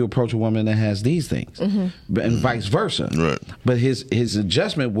 how do you approach a woman that has these things? And vice versa. Right. But his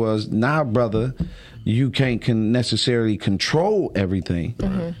adjustment was, now, brother, you can't necessarily control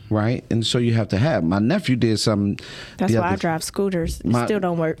everything, right? And so you have to have. My nephew did something. That's why I drive scooters. It still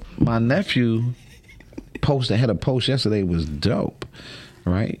don't work. My nephew had a post yesterday, was dope,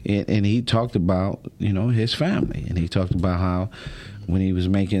 right? And he talked about, you know, his family, and he talked about how when he was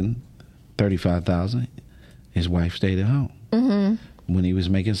making $35,000, his wife stayed at home. When he was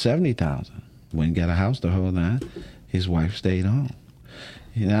making $70,000, when he got a house the whole nine, his wife stayed home.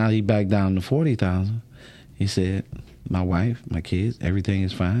 Now he back down to $40,000. He said, my wife, my kids, everything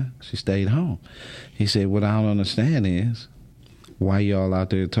is fine. She stayed home. He said, what I don't understand is why y'all out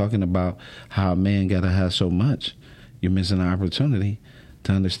there talking about how a man got to have so much. You're missing an opportunity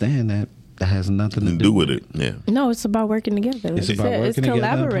to understand that has nothing to do with it. Yeah. No, it's about working together. It's about working together.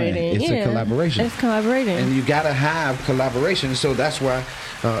 Collaborating. It's a collaboration. It's collaborating. And you got to have collaboration. So that's why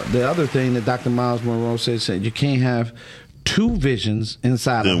the other thing that Dr. Miles Monroe said you can't have two visions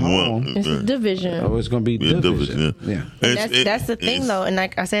inside of home. It's a division. Oh, it's going to be division. Yeah. And that's the thing, though. And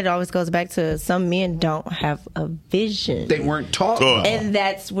like I said, it always goes back to some men don't have a vision. They weren't taught. And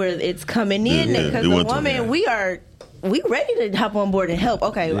that's where it's coming in. Because the woman, we ready to hop on board and help.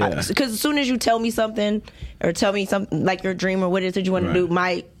 Okay. Because as soon as you tell me something or tell me something like your dream or what it is that you want to do,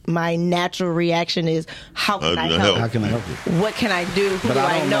 my natural reaction is, how can I help? How can I help you? What can I do? But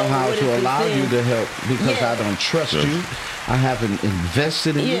I don't know how to allow you to help because I don't trust you. I haven't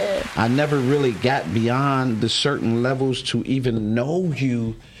invested in you. I never really got beyond the certain levels to even know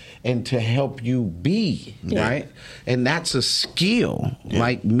you and to help you be, right? And that's a skill.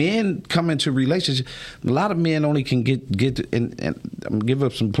 Like, men come into relationships. A lot of men only can get and I'm gonna give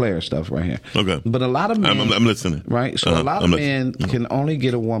up some player stuff right here. Okay. But a lot of men, I'm listening. Right? So a lot of men can only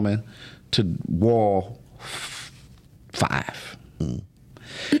get a woman to wall 5.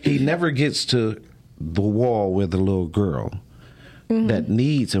 He never gets to the wall with a little girl that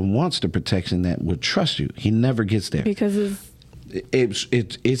needs and wants the protection, that would trust you. He never gets there. Because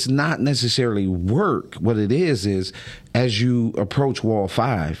it's not necessarily work. What it is as you approach wall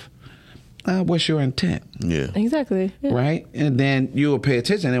 5, what's your intent? Yeah. Exactly. Yeah. Right? And then you'll pay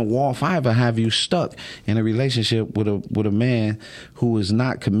attention, and wall 5 will have you stuck in a relationship with a man who is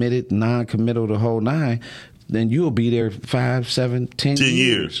not committed, non-committal the whole 9. Then you'll be there 5, 7, 10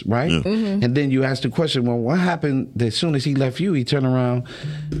 years, right? Yeah. And then you ask the question, well, what happened as soon as he left you, he turned around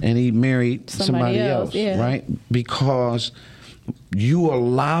and he married somebody else, right? Because you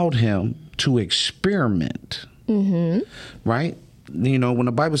allowed him to experiment, right? You know, when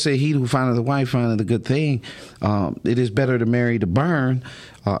the Bible says, he who findeth a wife findeth a good thing, it is better to marry to burn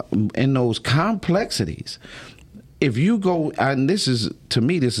in those complexities. If you go, and this is, to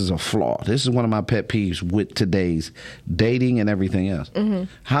me, this is a flaw. This is one of my pet peeves with today's dating and everything else.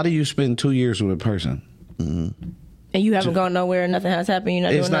 How do you spend 2 years with a person? And you haven't gone nowhere, nothing has happened, you're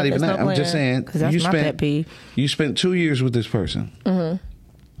not doing nothing. It's not even that. I'm just saying, because that's my pet peeve. You spent 2 years with this person.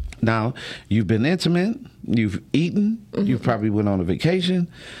 Now, you've been intimate, you've eaten, you probably went on a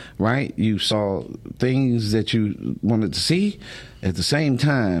vacation, right? You saw things that you wanted to see. At the same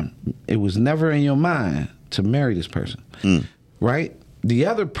time, it was never in your mind to marry this person, right? The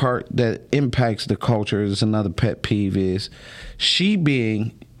other part that impacts the culture is another pet peeve is she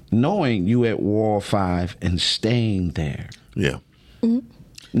knowing you at wall 5 and staying there. Yeah.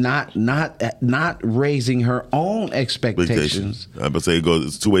 Not raising her own expectations. I would say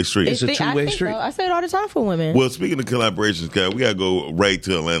it's a two-way street. It's a two-way street. I say it all the time for women. Well, speaking of collaborations, guys, we gotta go right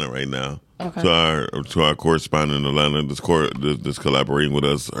to Atlanta right now. Okay. To our correspondent in Atlanta, this collaborating with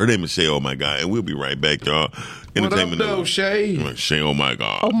us. Her name is Shay. Oh my God, and we'll be right back, y'all. What up, though, Shay? Shay. Oh my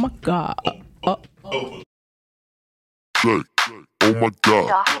God. Oh my God. Shay. Oh my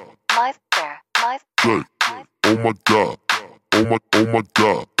God. Shay. Oh my God. Oh my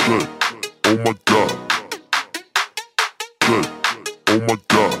God. Shay. Oh my God. Shay. Oh my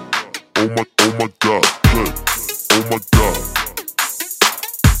God. Oh my God. Shay. Oh my God.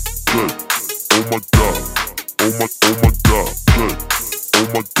 Shay. Oh my God. Oh my God. Shay. Oh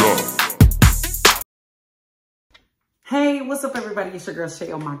my God. Hey, what's up, everybody? It's your girl,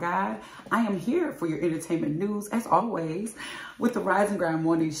 Shay. Oh my God. I am here for your entertainment news, as always, with the Rise and Grind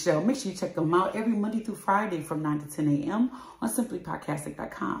Morning Show. Make sure you check them out every Monday through Friday from 9 to 10 a.m. on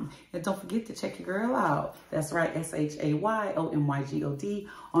simplypodcasting.com. And don't forget to check your girl out. That's right, SHAYOMYGOD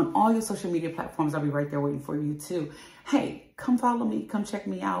on all your social media platforms. I'll be right there waiting for you, too. Hey, come follow me. Come check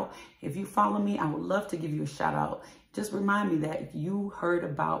me out. If you follow me, I would love to give you a shout out. Just remind me that you heard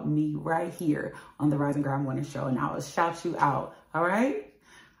about me right here on the Rise and Grind Morning Show, and I will shout you out. All right?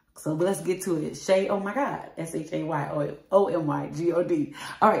 So let's get to it. Shay, oh my God, SHAYOMYGOD.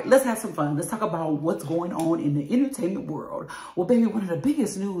 All right, let's have some fun. Let's talk about what's going on in the entertainment world. Well, baby, one of the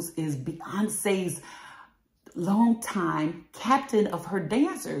biggest news is Beyonce's longtime captain of her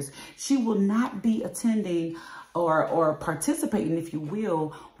dancers. She will not be attending or participating, if you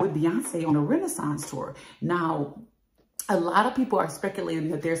will, with Beyonce on a Renaissance tour. Now, a lot of people are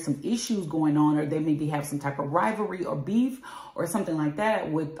speculating that there's some issues going on, or they maybe have some type of rivalry or beef or something like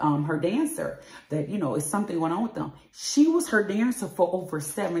that with her dancer, that, you know, is something going on with them. She was her dancer for over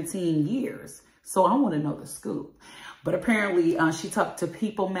 17 years. So I want to know the scoop. But apparently she talked to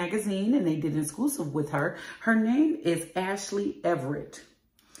People magazine and they did an exclusive with her. Her name is Ashley Everett.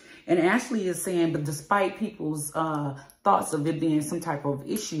 And Ashley is saying, but despite people's thoughts of it being some type of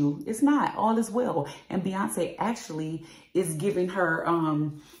issue, it's not. All is well. And Beyonce actually is giving her,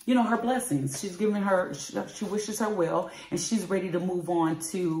 you know, her blessings. She's giving her, she wishes her well, and she's ready to move on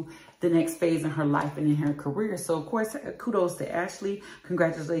to the next phase in her life and in her career. So, of course, kudos to Ashley.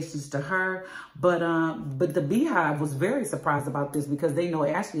 Congratulations to her. But the Beehive was very surprised about this because they know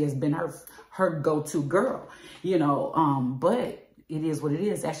Ashley has been her go-to girl, you know, but it is what it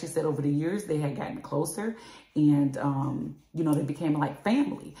is. Ashley said over the years they had gotten closer and, you know, they became like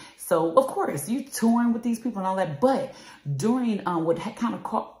family. So, of course, you touring with these people and all that. But during what kind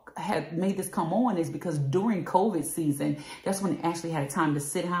of had made this come on is because during COVID season, that's when Ashley had time to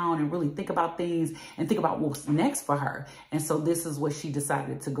sit down and really think about things and think about what's next for her. And so this is what she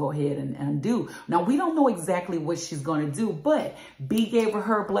decided to go ahead and do. Now, we don't know exactly what she's going to do, but B gave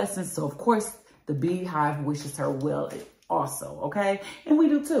her blessings. So, of course, the Beehive wishes her well also, okay? And we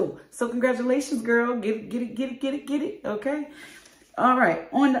do too. So congratulations, girl. Get it, okay? All right,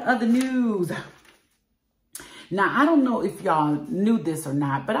 on the other news. Now, I don't know if y'all knew this or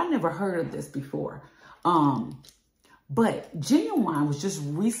not, but I never heard of this before. But Genuine was just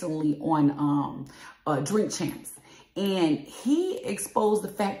recently on Drink Champs. And he exposed the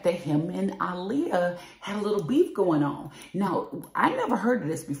fact that him and Aaliyah had a little beef going on. Now, I never heard of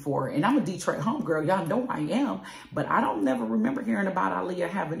this before, and I'm a Detroit homegirl. Y'all know I am, but I don't never remember hearing about Aaliyah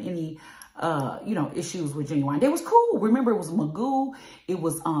having any, you know, issues with Genuine. They was cool. Remember, it was Magoo, it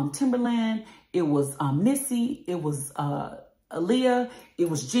was Timberland, it was Missy, it was Aaliyah, it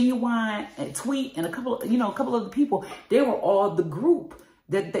was Genuine, and Tweet, and a couple other people. They were all the group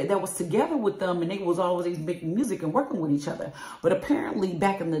that was together with them, and they was always making music and working with each other. But apparently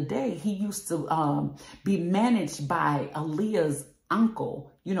back in the day, he used to be managed by Aaliyah's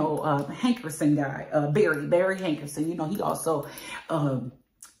uncle, you know, Hankerson guy, Barry Hankerson. You know, he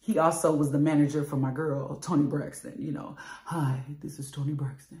also was the manager for my girl, Toni Braxton. You know, hi, this is Toni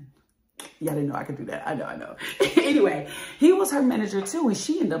Braxton. Yeah, I didn't know I could do that. I know. Anyway, he was her manager too, and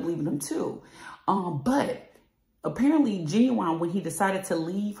she ended up leaving him too. But apparently, Genuine, when he decided to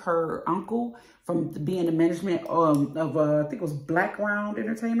leave her uncle from being the management of I think it was Blackground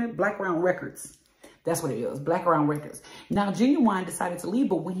Records. That's what it is, Blackground Records. Now, Genuine decided to leave,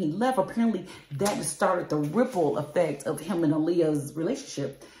 but when he left, apparently that just started the ripple effect of him and Aaliyah's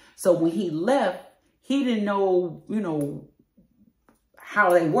relationship. So when he left, he didn't know, you know, how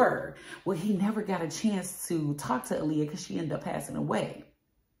they were. Well, he never got a chance to talk to Aaliyah because she ended up passing away.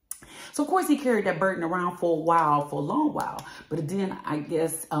 So, of course, he carried that burden around for a long while. But then I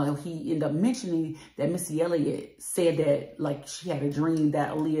guess he ended up mentioning that Missy Elliott said that, like, she had a dream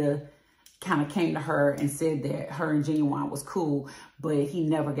that Aaliyah kind of came to her and said that her and Genuine was cool, but he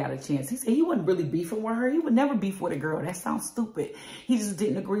never got a chance. He said he wasn't really beefing with her. He would never beef with a girl. That sounds stupid. He just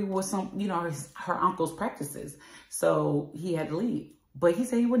didn't agree with some, you know, her uncle's practices. So he had to leave. But he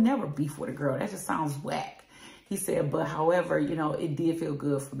said he would never beef with a girl. That just sounds whack. He said, but however, you know, it did feel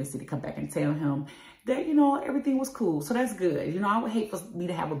good for Missy to come back and tell him that, you know, everything was cool. So that's good. You know, I would hate for me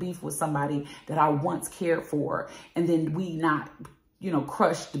to have a beef with somebody that I once cared for, and then we not, you know,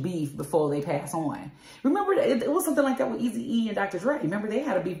 crush the beef before they pass on. Remember, it was something like that with Eazy-E and Dr. Dre. Remember, they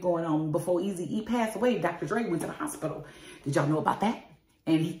had a beef going on before Eazy-E passed away. Dr. Dre went to the hospital. Did y'all know about that?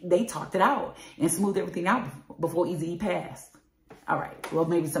 And they talked it out and smoothed everything out before Eazy-E passed. All right. Well,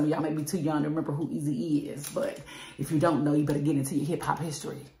 maybe some of y'all may be too young to remember who Eazy-E is, but if you don't know, you better get into your hip hop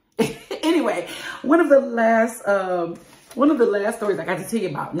history. Anyway, one of the last stories I got to tell you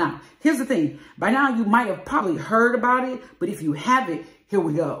about. Now, here's the thing. By now, you might have probably heard about it, but if you haven't, here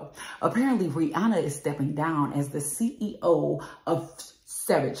we go. Apparently, Rihanna is stepping down as the CEO of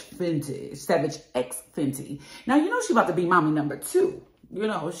Savage X Fenty. Now, you know she's about to be mommy number 2. You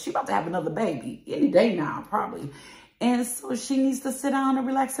know, she's about to have another baby any day now, probably. And so she needs to sit down and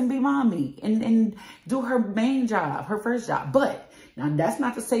relax and be mommy and do her main job, her first job. But now that's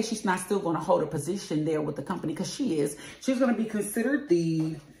not to say she's not still going to hold a position there with the company, because she is. She's going to be considered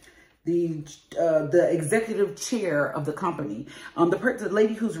the the executive chair of the company. The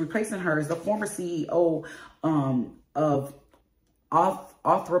lady who's replacing her is the former CEO of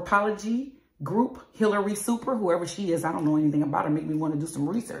Anthropology Group, Hillary Super, whoever she is. I don't know anything about her. Make me want to do some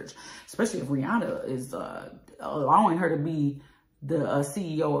research, especially if Rihanna is allowing her to be the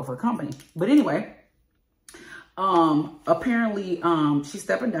CEO of her company. But anyway, apparently she's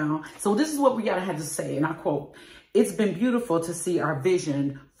stepping down. So this is what Rihanna had to say, and I quote, "It's been beautiful to see our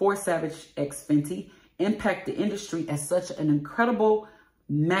vision for Savage X Fenty impact the industry at such an incredible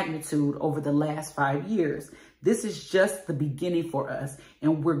magnitude over the last 5 years. This is just the beginning for us,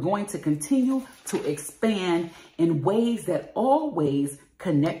 and we're going to continue to expand in ways that always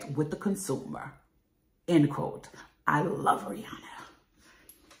connect with the consumer." End quote. I love Rihanna.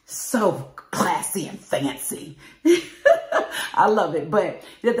 So classy and fancy. I love it. But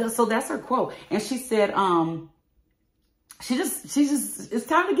so that's her quote. And she said, she just, it's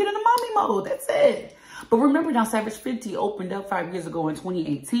time to get into mommy mode. That's it. But remember now, Savage Fenty opened up 5 years ago in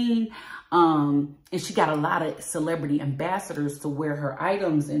 2018. And she got a lot of celebrity ambassadors to wear her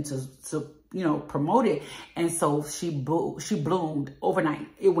items and to promote it. And so she bloomed overnight.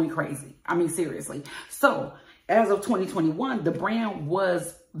 It went crazy. I mean, seriously. So as of 2021, the brand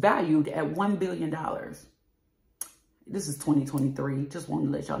was valued at $1 billion. This is 2023. Just wanted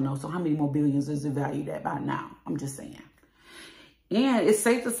to let y'all know. So how many more billions is it valued at by now? I'm just saying. And it's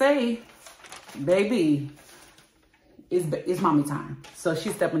safe to say, baby, it's mommy time. So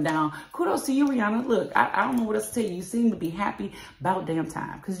she's stepping down. Kudos to you, Rihanna. Look, I don't know what else to tell you. You seem to be happy about damn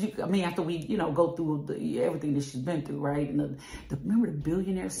time. Because, after we, go through everything that she's been through, right? And remember the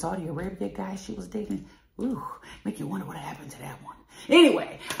billionaire Saudi Arabia guy she was dating? Ooh, make you wonder what happened to that one.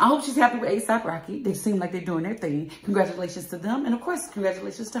 Anyway, I hope she's happy with A$AP Rocky. They seem like they're doing their thing. Congratulations to them. And, of course,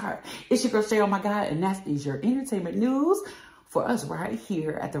 congratulations to her. It's your girl, Shay, oh my God. And that is your entertainment news for us right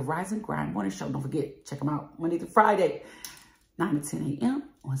here at the Rise and Grind Morning Show. Don't forget, check them out Monday through Friday, 9 to 10 a.m.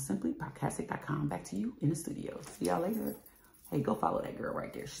 on simplypodcasting.com. Back to you in the studio. See y'all later. Hey, go follow that girl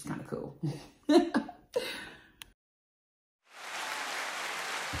right there. She's kind of cool.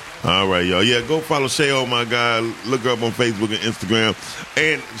 All right, y'all. Yeah, go follow Shay, oh my God. Look her up on Facebook and Instagram.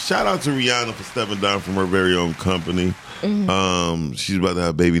 And shout out to Rihanna for stepping down from her very own company. Mm-hmm. She's about to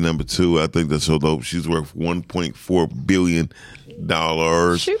have baby number 2. I think that's so dope. She's worth $1.4 billion.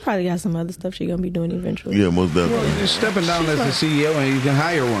 She probably got some other stuff she's gonna be doing eventually. Yeah, most definitely. Well, you're stepping down as the CEO, and you can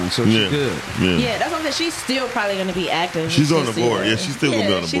hire one, so she's good. Yeah, that's what I'm saying. She's still probably gonna be active. She's on the board. Yeah, she's still gonna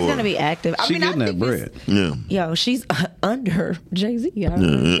be on the board. She's gonna be active. She's getting that bread. Yeah. Yo, she's under Jay-Z.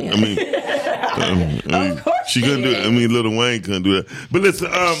 Of course she couldn't do it. Lil Wayne couldn't do that. But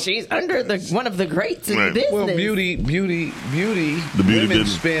listen, she's under one of the greats in business. Well, beauty. Women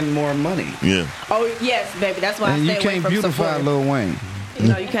spend more money. Yeah. Oh yes, baby. That's why and I stay away from Sephora. You can't beautify Lil Wayne.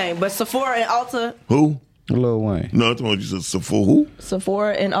 No, you can't. But Sephora and Ulta. Who? Lil Wayne. No, I told you said Sephora. Who?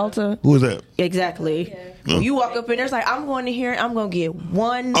 Sephora and Ulta. Who is that? Exactly. Yeah. You walk up in there, it's like, I'm going to here and I'm going to get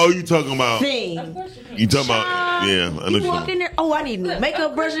one you talking about thing. You talking about, yeah. I you walk in there, I need new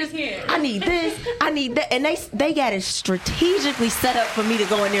makeup brushes. I need this. I need that. And they got it strategically set up for me to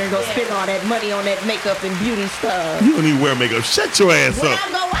go in there and go spend all that money on that makeup and beauty stuff. You don't even wear makeup. Shut your ass when up.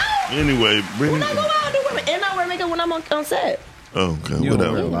 I go out. Anyway, when I go out, I do wear makeup. And I wear makeup when I'm on set. Oh, okay. You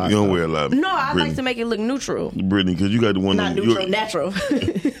don't wear a lot. No, I like to make it look neutral. Brittany, because you got the one. Not neutral, natural.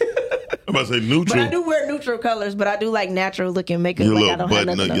 I'm about to say neutral. But I do wear neutral colors, but I do like natural looking makeup. Your like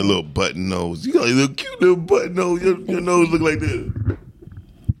little button nose. You got a little cute little button nose. Your nose look like this.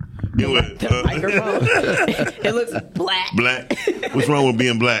 Anyway, it looks black. Black? What's wrong with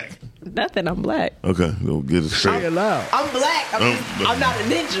being black? Nothing. I'm black. Okay, we'll get it straight. I'm black. I'm not a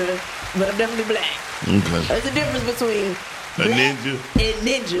ninja, but I'm definitely black. Okay. There's a difference between a ninja and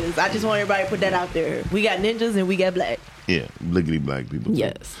ninjas. I just want everybody to put that out there. We got ninjas and we got black. Yeah, blickety black people.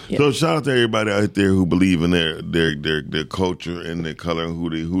 Yes. So shout out to everybody out there who believe in their culture and their color and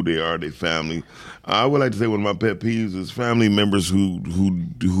who they are, their family. I would like to say one of my pet peeves is family members who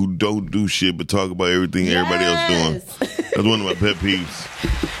don't do shit but talk about everything everybody else doing. That's one of my pet peeves.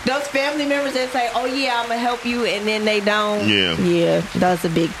 Those family members that say, "Oh yeah, I'm gonna help you," and then they don't. Yeah, that's a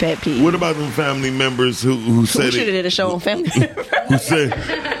big pet peeve. What about them family members who say we should have did a show on family members?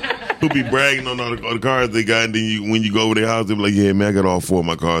 Who be bragging on all the cars they got, and then when you go over their house, they be like, "Yeah, man, I got all 4 of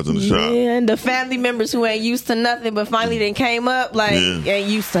my cars in the shop." Yeah, and the family members who ain't used to nothing, but finally then came up ain't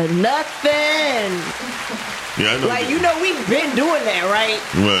used to nothing. Yeah, I know. Like we've been doing that, right?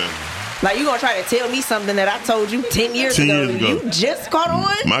 Right. Like, you gonna try to tell me something that I told you 10 years ago. You just caught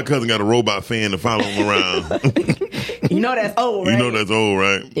on? My cousin got a robot fan to follow him around. You know that's old, right? You know that's old,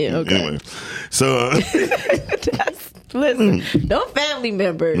 right? Yeah, okay. Anyway, so... Listen, no family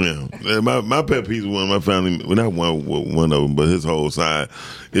members. Yeah, my pet peeve with one of my family, well, not one of them, but his whole side,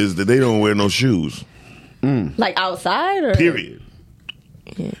 is that they don't wear no shoes. Like outside, or period.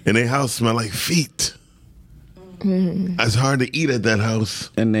 Yeah. And their house smell like feet. It's hard to eat at that house.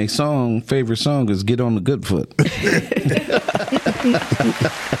 And their favorite song is "Get on the Good Foot."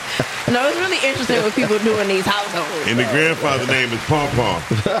 No, it's really interesting what people do in these households. And the grandfather's name is Paw Paw.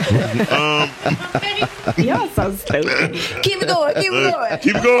 Y'all so stupid. Keep it going. Keep it going.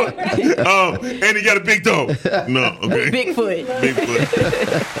 Keep it going. And he got a big toe. No, okay. Bigfoot.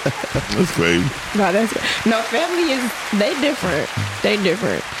 That's crazy. No, family is different. They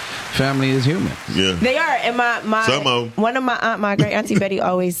different. Family is human. Yeah, they are. And my great auntie Betty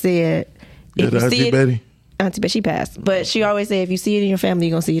always said, if you see it, Betty. Auntie Betty, she passed, but she always said, if you see it in your family,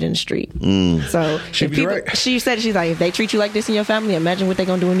 you're gonna see it in the street. So she said, she's like, if they treat you like this in your family, imagine what they're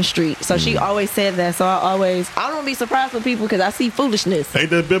gonna do in the street. So she always said that. So I don't be surprised with people because I see foolishness.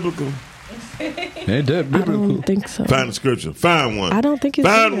 Ain't that biblical? Ain't that biblical? I don't think so. Find the scripture. Find one. I don't think it's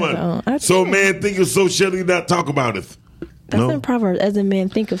find one. So man think so shall he not talk about it. That's in Proverbs. As a man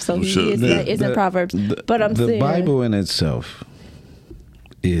think of, so he is. That is in Proverbs. But I'm saying the Bible in itself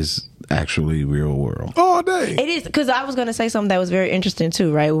is actually real world all day. It is, because I was going to say something that was very interesting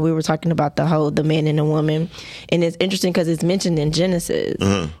too, right? When we were talking about the man and the woman, and it's interesting because it's mentioned in Genesis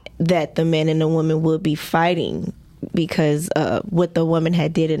that the man and the woman would be fighting because what the woman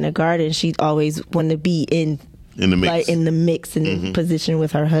had did in the garden, she always wanted to be in the mix, like in the mix and position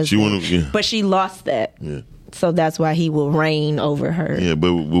with her husband. But she lost that. Yeah. So that's why he will reign over her. Yeah, but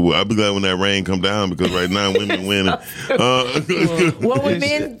I'll be glad when that rain come down, because right now women winning. Well, when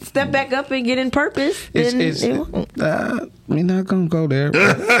men step back up and get in purpose, then we're not gonna go there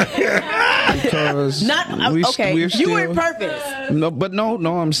because we're still in purpose. No, but no,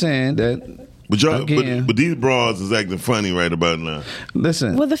 I'm saying that. But y'all, but these broads is acting funny right about now.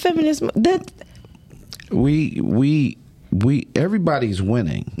 Listen, well, the feminism that we everybody's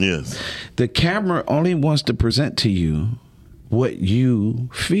winning. Yes. The camera only wants to present to you what you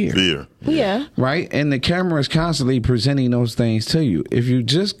fear. Yeah. Right? And the camera is constantly presenting those things to you. If you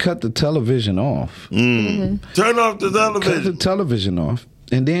just cut the television off. Turn off the television. Cut the television off.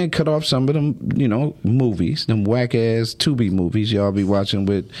 And then cut off some of them, movies, them whack ass Tubi movies y'all be watching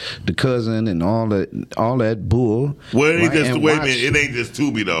with the cousin and all that bull. Well, it ain't just it ain't just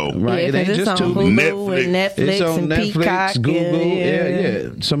Tubi though. Right, it ain't just Tubi. Netflix it's on and Netflix, Peacock, Google,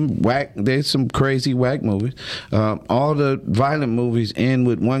 there's some crazy whack movies. All the violent movies end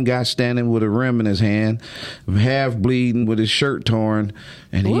with one guy standing with a rim in his hand, half bleeding with his shirt torn,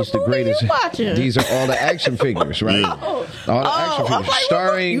 and he's the greatest. These are all the action figures, right? All the action figures.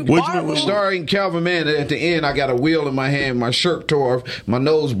 Starring Calvin Mann. At the end, I got a wheel in my hand, my shirt tore off, my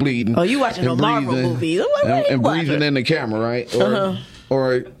nose bleeding. Oh, you watching a Marvel movie? And breathing in the camera, right?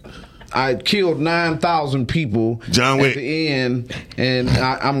 Or I killed 9,000 people John Wick. At the end, and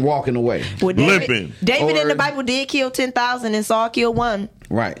I'm walking away. Well, limping. David in the Bible did kill 10,000, and Saul killed 1.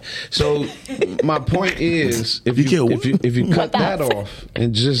 Right. So my point is, if you cut that off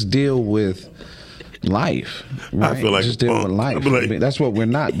and just deal with life, right? I feel like just deal with life. That's what we're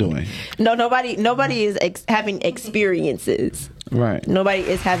not doing. No, nobody is having experiences. Right. Nobody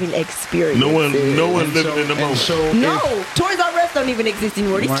is having experiences. No one living in the moment. Toys R Us don't even exist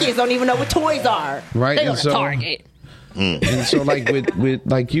anymore. These kids don't even know what toys are. Right. They go to Target. And so, like with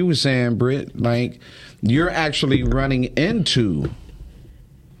like you were saying, Britt, like you're actually running into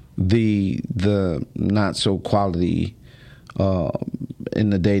the not so quality in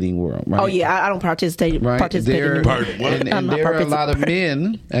the dating world, right? Oh yeah, I don't participate in and there are a lot of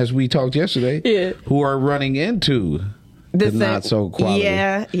men, as we talked yesterday, who are running into the not so quality.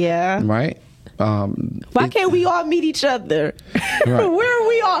 Yeah. Right? Why can't we all meet each other? Right. Where are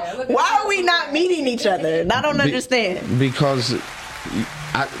we all? Why are we not meeting each other? I don't understand. Because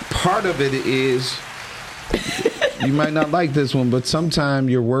part of it is, you might not like this one, but sometimes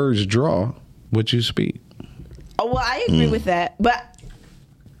your words draw what you speak. Oh, well, I agree with that, but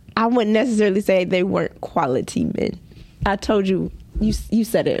I wouldn't necessarily say they weren't quality men. I told you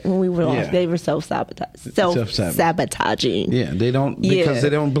said it when we were off. They were self-sabotaging. Yeah, they don't, because they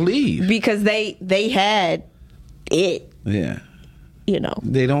don't believe. Because they had it. Yeah.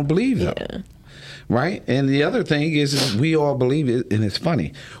 They don't believe though. Yeah. Right? And the other thing is we all believe it, and it's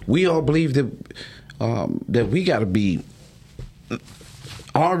funny. We all believe that we got to be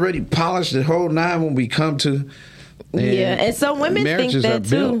already polished the whole nine when we come to. And some women think that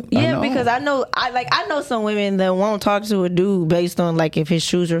too. Yeah, because I know some women that won't talk to a dude based on like if his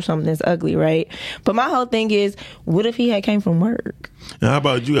shoes or something is ugly, right? But my whole thing is, what if he had came from work? And how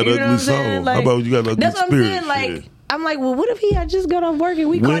about you got an ugly soul? How about you got an ugly spirit? That's what I'm saying. Like, I'm like, well, what if he had just got off work and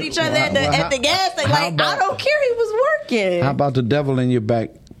we caught each other at the gas station? Like, I don't care. He was working. How about the devil in your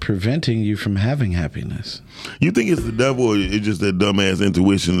back preventing you from having happiness? You think it's the devil, or it's just that dumbass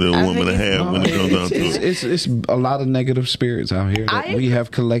intuition that a woman have when it comes down to it? It's a lot of negative spirits out here that we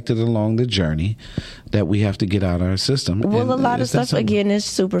have collected along the journey that we have to get out of our system. Well, a lot of stuff, again, is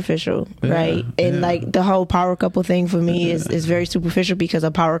superficial, right? And like the whole power couple thing for me is very superficial because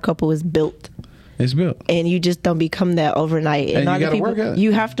a power couple is built. It's built. And you just don't become that overnight. And you gotta work at it.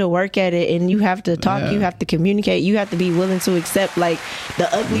 You have to work at it, and you have to talk, you have to communicate, you have to be willing to accept like the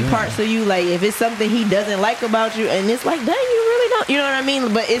ugly parts of you. Like if it's something he doesn't like about you, and it's like, dang, you really don't, you know what I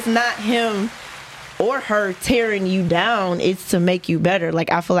mean? But it's not him or her tearing you down, it's to make you better.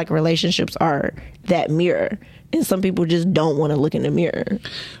 Like I feel like relationships are that mirror. And some people just don't want to look in the mirror.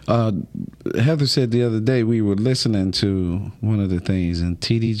 Heather said the other day, we were listening to one of the things, and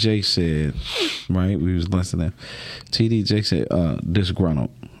TDJ said, right? We was listening. TDJ said,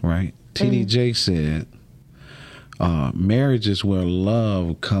 disgruntled, right? TDJ said, marriage is where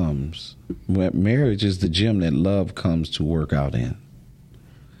love comes. Marriage is the gym that love comes to work out in.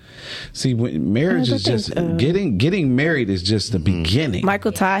 See, when marriage is just getting married is just the beginning.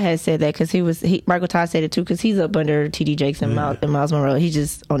 Michael Todd has said that because Michael Todd said it too because he's up under TD Jakes and Miles Monroe. He's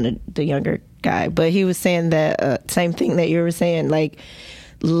just on the younger guy, but he was saying that same thing that you were saying. Like,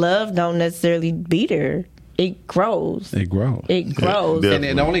 love don't necessarily beat her. It grows. It grows. Yeah, and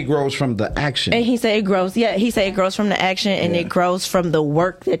it only grows from the action. And he said it grows. Yeah, he said it grows from the action, and it grows from the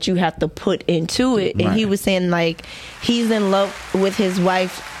work that you have to put into it. And he was saying like he's in love with his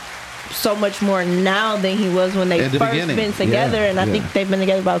wife so much more now than he was when they first been together. And I think they've been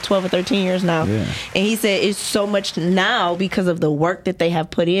together about 12 or 13 years now. And he said it's so much now because of the work that they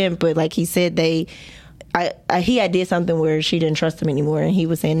have put in. But like he said, he had did something where she didn't trust him anymore. And he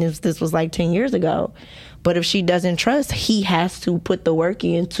was saying this was like 10 years ago. But if she doesn't trust, he has to put the work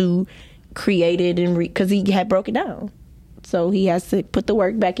in to create it because he had broken down. So he has to put the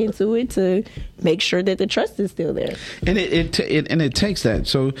work back into it to make sure that the trust is still there. And it takes that.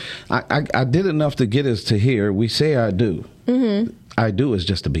 So I did enough to get us to here. We say I do. Mm-hmm. I do is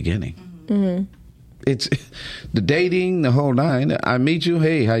just the beginning. Mm-hmm. It's the dating, the whole nine. I meet you.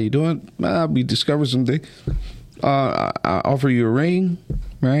 Hey, how you doing? We discover something. I offer you a ring,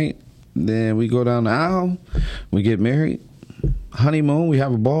 right? Then we go down the aisle. We get married. Honeymoon. We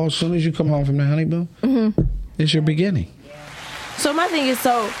have a ball. As soon as you come home from the honeymoon, it's your beginning. So my thing is,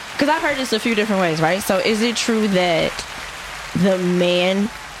 because I've heard this a few different ways, right? So is it true that the man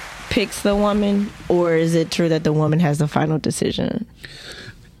picks the woman, or is it true that the woman has the final decision?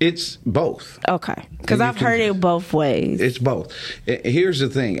 It's both. Okay. Because I've heard it both ways. It's both. Here's the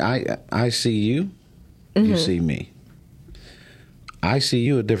thing. I see you. You see me. I see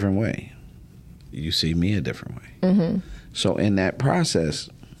you a different way. You see me a different way. Mm-hmm. So in that process,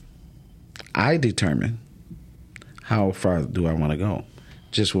 I determine how far do I want to go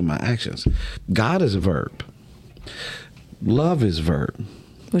just with my actions. God is a verb. Love is a verb.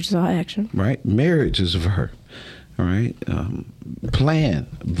 Which is all action. Right? Marriage is a verb. All right? Plan,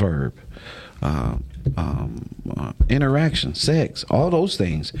 verb. Interaction, sex, all those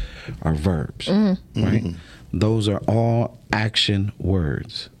things are verbs. Mm-hmm. Right? Mm-hmm. Those are all action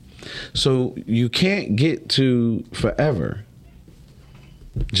words. So you can't get to forever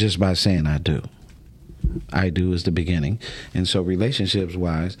just by saying I do. I do is the beginning. And so relationships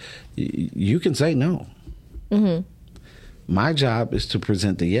wise, you can say no. Mm-hmm. My job is to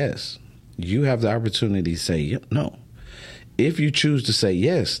present the yes. You have the opportunity to say no. If you choose to say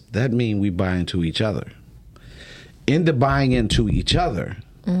yes, that means we buy into each other. In the buying into each other,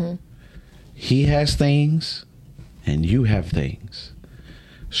 he has things and you have things.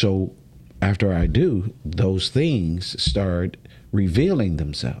 So after I do, those things start revealing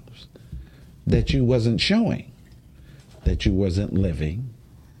themselves that you wasn't showing, that you wasn't living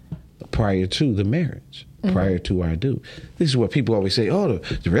prior to the marriage, prior to I do. This is what people always say, oh,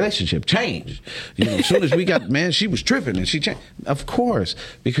 the relationship changed. You know, as soon as we got, man, she was tripping and she changed. Of course,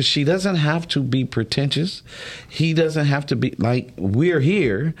 because she doesn't have to be pretentious. He doesn't have to be like, we're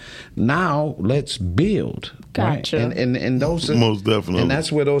here. Now let's build. Gotcha. Right? And those are, most definitely. And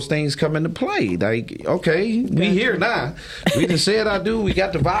that's where those things come into play. Like, okay, we here now. We just said I do. We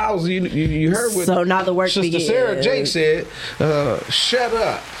got the vows. You heard what so now the work Sister begins. Sarah Jake said, shut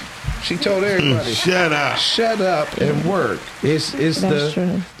up. She told everybody, shut up and work. It's That's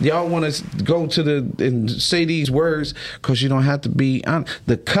true. Y'all want to go to and say these words because you don't have to be on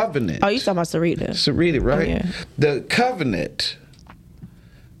the covenant. Oh, you talking about Sarita? Sarita, right? Yeah. The covenant,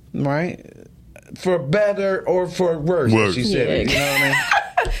 right? For better or for worse, she said. Yeah. You know what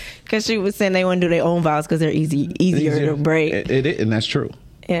I mean? Because she was saying they want to do their own vows because they're easier to break. And that's true.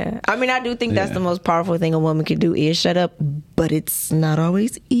 Yeah. I mean, I do think that's the most powerful thing a woman can do is shut up, but it's not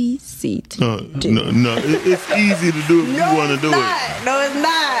always easy to do. No, it's easy to do if you want to do it. No, it's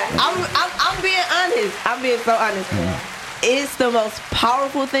not. I'm being honest. I'm being so honest. It's the most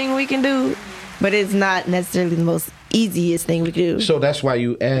powerful thing we can do, but it's not necessarily the most easiest thing we can do. So that's why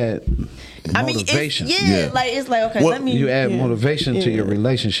you add motivation. It's like okay, let me. You add motivation to your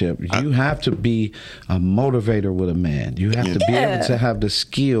relationship. You have to be a motivator with a man. You have to be able to have the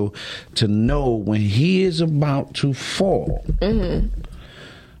skill to know when he is about to fall,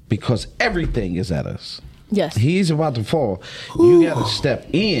 because everything is at us. Yes, he's about to fall. You got to step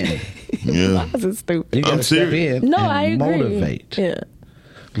in. Yeah, that's stupid. You got to step in and motivate. Yeah.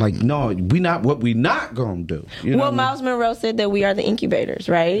 Like, no, we not gonna do. You know well, Miles Monroe said that we are the incubators,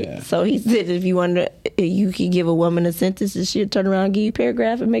 right? Yeah. So he said if you could give a woman a sentence and she'll turn around and give you a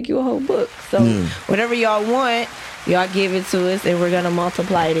paragraph and make you a whole book. So whatever y'all want, y'all give it to us and we're gonna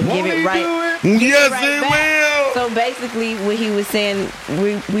multiply it and give it right. Yes, it will. So basically what he was saying,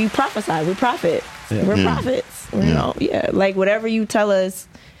 we prophesy, we prophet. Yeah. We're prophets. You know, like whatever you tell us,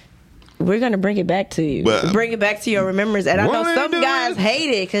 we're going to bring it back to you. Bring it back to your remembrance. And I know some guys hate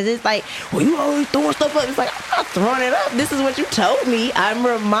it because it's like, well, you always throwing stuff up. It's like, I'm not throwing it up. This is what you told me. I'm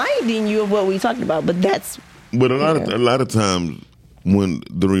reminding you of what we talked about. But that's... But a lot of times when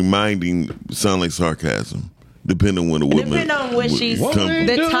the reminding sound like sarcasm, depending on when a woman... Depending on when she's...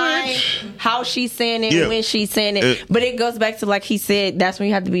 The time, how she's saying it, when she's saying it. But it goes back to, like he said, that's when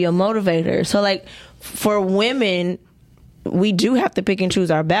you have to be a motivator. So, like, for women... we do have to pick and choose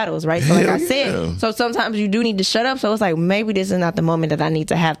our battles, right? So like I said, so sometimes you do need to shut up. So it's like, maybe this is not the moment that I need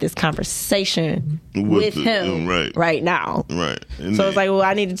to have this conversation with him right now. Right. And so it's like, well,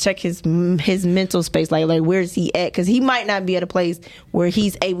 I need to check his mental space. Like where's he at? Because he might not be at a place where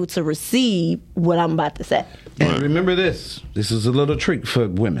he's able to receive what I'm about to say. And remember this is a little trick for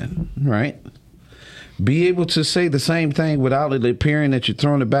women, right? Be able to say the same thing without it appearing that you're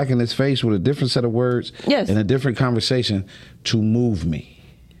throwing it back in his face with a different set of words and a different conversation to move me.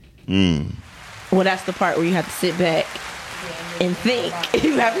 Well, that's the part where you have to sit back and think.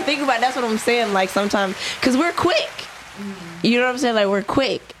 You have to think about it. That's what I'm saying. Like sometimes, because we're quick. You know what I'm saying? Like we're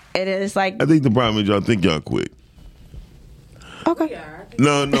quick. And it's like... I think the problem is y'all think y'all quick. Okay.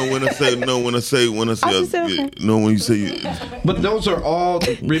 No. When you say, but those are all.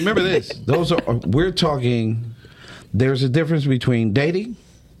 Remember this. We're talking. There's a difference between dating,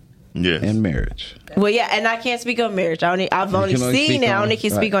 and marriage. Well, yeah, and I can't speak on marriage. I've only seen it. I only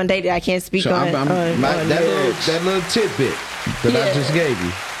can speak on dating. I can't speak on that little tidbit that I just gave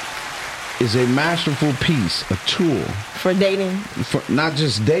you is a masterful piece, a tool for dating. For not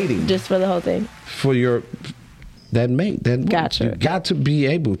just dating, just for the whole thing. For your. Gotcha. You got to be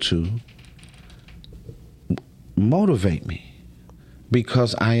able to motivate me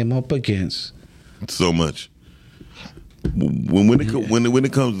because I am up against so much. When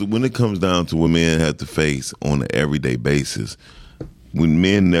it comes down to what men have to face on an everyday basis, when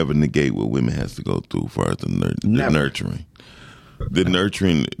men never negate what women has to go through for the nurturing. The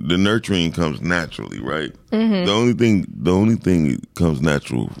nurturing comes naturally, right? Mm-hmm. The only thing that comes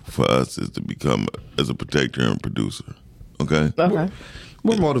natural for us is to become as a protector and producer. Okay.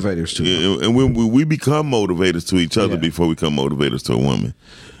 We're motivators too. Yeah, and we become motivators to each other before we become motivators to a woman,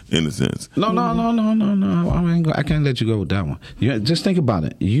 in a sense. No. I can't let you go with that one. Just think about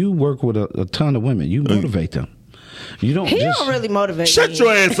it. You work with a ton of women. You motivate them. You don't. He don't really motivate. Shut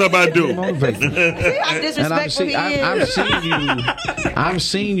your ass up! I do. Motivate them. See how disrespectful he is. I've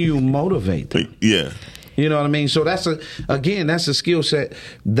seen you motivate them. Yeah. You know what I mean? So that's a skill set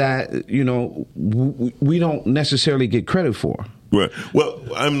that we don't necessarily get credit for. Right. Well,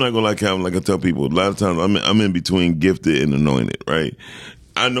 I'm not gonna lie, Calvin. Like I tell people, a lot of times I'm in between gifted and anointed. Right.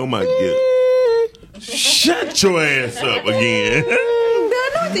 I know my gift. Shut your ass up again. The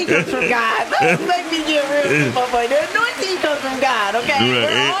anointing comes from God. Don't make me get real. The anointing comes from God. Okay. Right.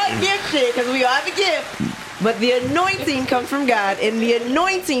 We're all gifted because we all have a gift. But the anointing comes from God, and the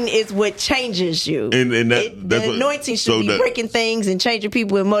anointing is what changes you. And the anointing should be breaking things and changing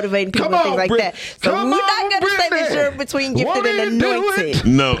people and motivating people and things like that. So we're not going to say that you're between gifted and anointed.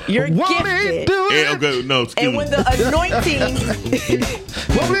 No. You're gifted. And when the anointing...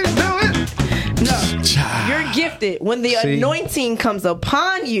 No, you're gifted. When the anointing comes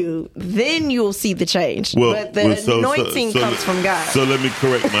upon you, then you'll see the change. But the anointing comes from God. So let me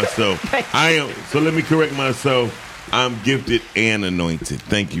correct myself. Let me correct myself. I'm gifted and anointed.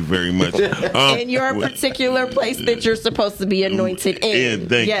 Thank you very much. In your particular place that you're supposed to be anointed in.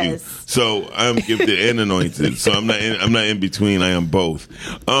 Thank you. So I'm gifted and anointed. So I'm not in between. I am both.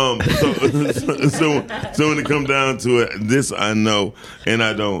 So when it comes down to it, this I know, and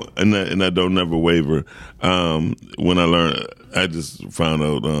I don't never waver. When I learn, I just found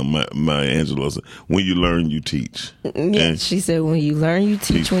out my Angela said, when you learn, you teach. Yeah, she said, when you learn, you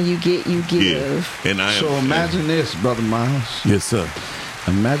teach. When you get, you give. Yeah. And so imagine this, Brother Miles. Yes, sir.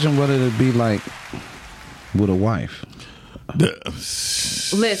 Imagine what it'd be like with a wife.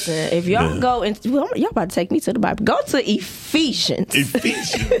 Listen, if y'all go and y'all about to take me to the Bible, go to Ephesians.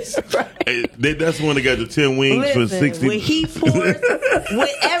 Right. That's when they got the 10 wings for 60. When he pours,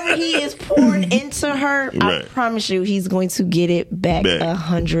 whatever he is pouring into her, right. I promise you, he's going to get it back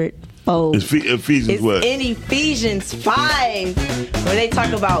 100-fold. Ephesians what? In Ephesians 5, where they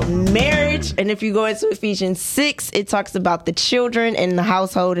talk about marriage, and if you go into Ephesians 6, it talks about the children and the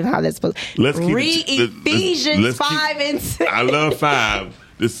household and how that's supposed to read Ephesians 5 and 6. I love 5.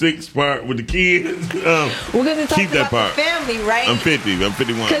 The 6th part with the kids. Because it talks keep that about part. The family, right? I'm 50. I'm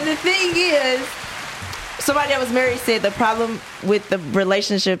 51. Because the thing is, somebody that was married said the problem with the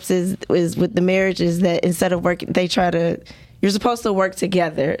relationships is with the marriage is that instead of working, they try to. You're supposed to work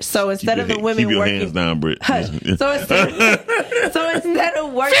together. So instead of the women keep your working, hands down, Britt. Hush. So instead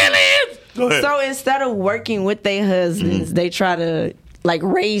of working, instead of working with their husbands, they try to like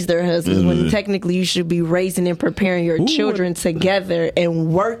raise their husbands when technically you should be raising and preparing your children together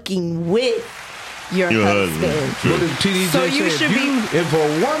and working with your husband. So you should be. If a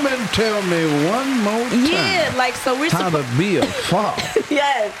woman tell me one more time, like so we're how to be a father.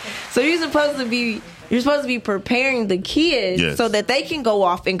 Yes. So you're supposed to be preparing the kids so that they can go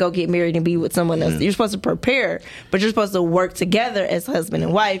off and go get married and be with someone else. You're supposed to prepare, but you're supposed to work together as husband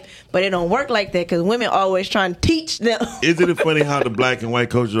and wife. But it don't work like that because women always trying to teach them. Isn't it funny how the black and white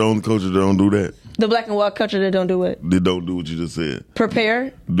culture are the only culture that don't do that? The black and white culture that don't do it? They don't do what you just said.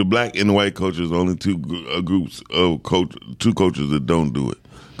 Prepare? The black and the white culture is the only two groups of two cultures that don't do it.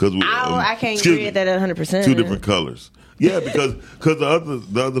 I can't agree with that 100%. Two different colors. Yeah, because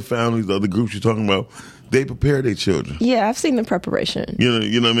the other families, the other groups you're talking about, they prepare their children. Yeah, I've seen the preparation. You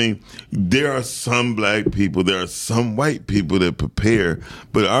know what I mean? There are some black people, there are some white people that prepare,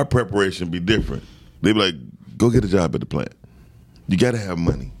 but our preparation be different. They be like, go get a job at the plant. You got to have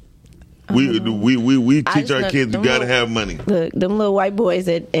money. We teach our kids you got to have money. Look, them little white boys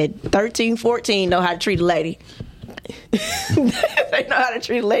at 13, 14 know how to treat a lady. They know how to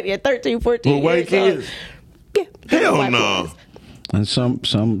treat a lady at 13, 14 well, white kids? Yeah. Hell no. And some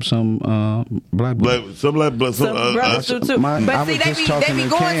black brothers. Some brothers do too. But see, they be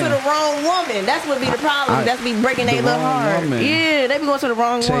going to the wrong woman. That's what be the problem. That's be breaking their little heart. Yeah, they be going to the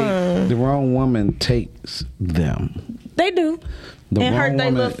wrong one. The wrong woman takes them. They do. And hurt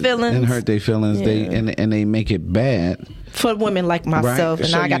their little feelings. And hurt their feelings. Yeah. And they make it bad. For women like myself, right? And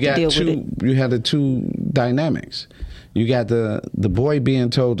so I got to deal with it. You had the two dynamics. You got the boy being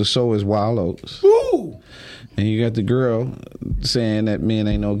told to sow his wild oats. Woo! And you got the girl saying that men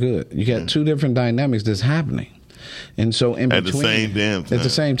ain't no good. You got two different dynamics that's happening. And so in at between, the same damn time. At the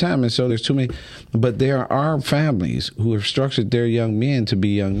same time. And so there's too many. But there are families who have structured their young men to be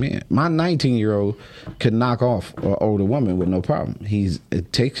young men. My 19-year-old could knock off an older woman with no problem. He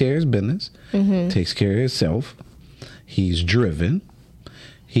takes care of his business, takes care of himself. He's driven.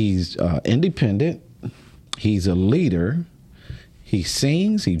 He's independent. He's a leader. He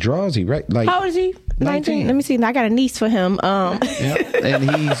sings. He draws. He writes. Like, how old is he? 19. Let me see. I got a niece for him. And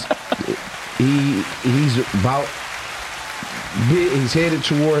he's about. He's headed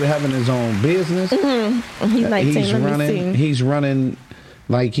toward having his own business. He's 19. He's running.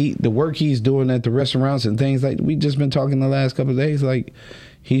 Like the work he's doing at the restaurants and things like we just been talking the last couple of days. Like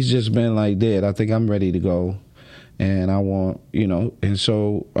he's just been like, Dad, I think I'm ready to go. And I want, and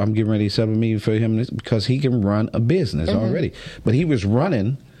so I'm getting ready to $7 million for him because he can run a business already. But he was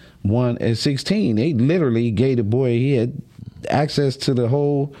running one at 16. They literally gave the boy, he had access to the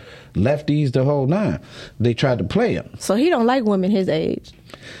whole lefties, the whole nine. They tried to play him. So he don't like women his age.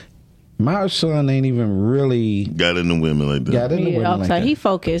 My son ain't even really got into women like that. He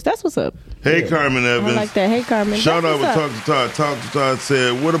focused. That's what's up. Hey, Carmen Evans. I like that. Hey, Carmen. Shout out with Talk to Todd. Talk to Todd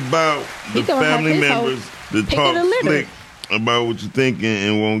said, what about the family members that talk slick about what you're thinking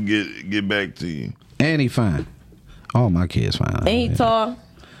and won't get back to you? And he fine. All my kids fine. And he tall.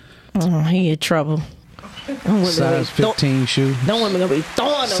 Oh, he in trouble. Size 15 shoe. Don't women gonna be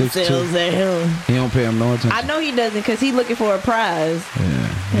throwing 6'2". themselves at him. He don't pay him no attention. I know he doesn't because he's looking for a prize.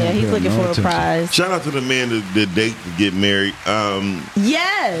 Yeah, he's looking for a prize. Shout out to the men that date to get married.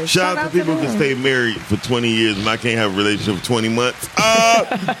 Yes. Shout out to people who can stay married for 20 years and I can't have a relationship for 20 months.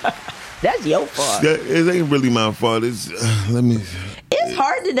 That's your fault. It ain't really my fault. It's It's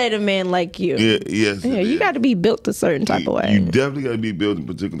hard to date a man like you. Yes. Yeah, you got to be built a certain type of way. You definitely got to be built a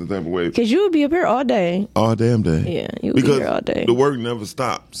particular type of way. Because you would be up here all day. All damn day. Yeah, you would be here all day. The work never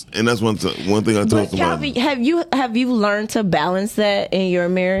stops, and that's one thing I told somebody. Calvin, have you learned to balance that in your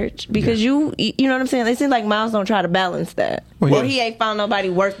marriage? Because you know what I'm saying. It seems like Miles don't try to balance that, or he ain't found nobody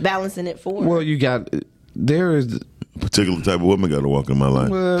worth balancing it for. Well, there is a particular type of woman got to walk in my life.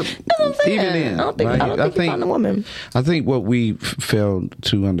 Well, even then, I don't think you found a woman. I think what we failed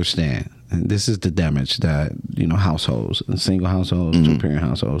to understand, and this is the damage that households, single households, two-parent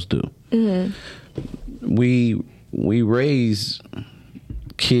households do. Mm-hmm. We raise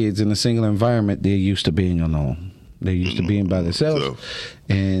kids in a single environment. They're used to being alone. They're used to being by themselves,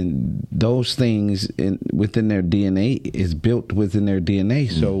 and those things within their DNA is built within their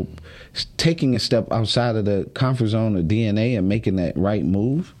DNA. So, taking a step outside of the comfort zone of DNA and making that right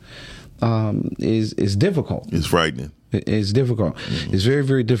move is difficult. It's frightening. It's difficult. Mm-hmm. It's very,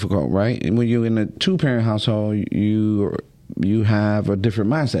 very difficult, right? And when you're in a two-parent household, you have a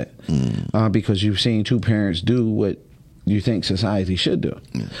different mindset because you've seen two parents do what you think society should do.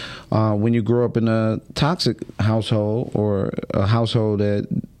 When you grow up in a toxic household or a household that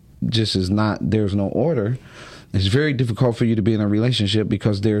just is not, there's no order, it's very difficult for you to be in a relationship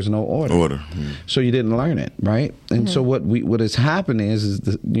because there's no order. So you didn't learn it, right? And so what has happened is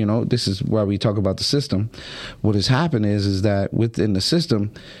this is why we talk about the system. What has happened is that within the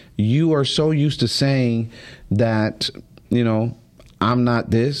system, you are so used to saying that, I'm not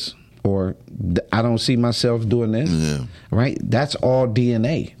this, or I don't see myself doing this, right? That's all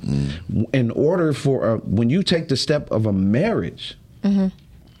DNA. In order for when you take the step of a marriage,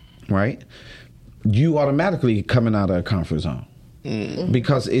 right, you automatically coming out of a comfort zone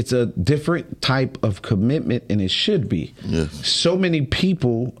because it's a different type of commitment, and it should be. Yes. So many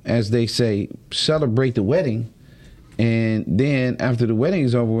people, as they say, celebrate the wedding. And then after the wedding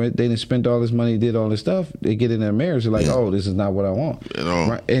is over with, they done spent all this money, did all this stuff. They get in their marriage, they're like, oh, this is not what I want.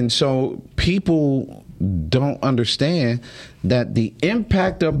 Right? And so people don't understand that the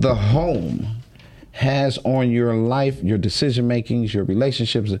impact of the home has on your life, your decision makings, your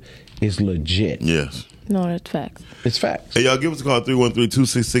relationships is legit. Yes. No, that's facts. It's facts. Hey, y'all, give us a call,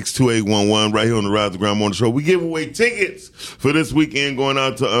 313-266-2811, right here on the Rise of Ground Morning Show. We give away tickets for this weekend going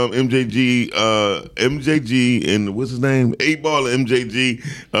out to MJG, and what's his name? 8Ball at MJG,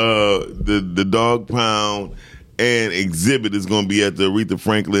 the Dog Pound, and Exhibit is going to be at the Aretha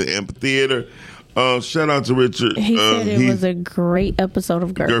Franklin Amphitheater. Shout out to Richard. He said it was a great episode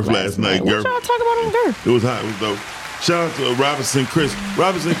of Girth last night. What y'all talking about on Girth? It was hot. It was dope. Shout out to Robinson Chris.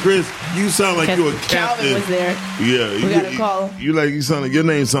 Robinson Chris, you sound like you're a captain. Calvin was there. Yeah, we got to call him. You sound like your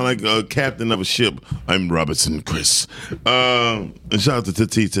name sound like a captain of a ship. I'm Robinson Chris. And shout out to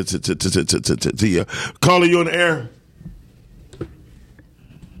Tia. Caller, you on the air?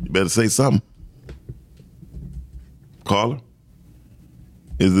 You better say something. Caller,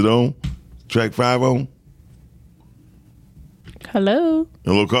 is it on? Track 5 on? Hello.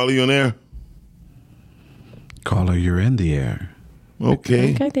 Hello, caller, you on the air? Caller, you're in the air.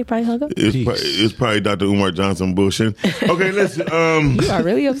 Okay. Okay, they probably hung up. It's probably Dr. Umar Johnson bullshit. Okay, listen. You are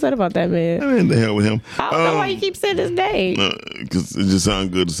really upset about that, man. I mean, the hell with him. I don't know why you keep saying his name. Because it just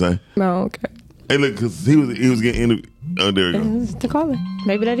sounds good to say. No, okay. Hey, look, because he was getting interviewed. Oh, there you go. It's the caller.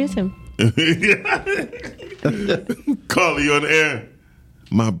 Maybe that is him. Caller, you on the air?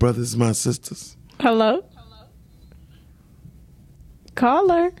 My brothers, my sisters. Hello?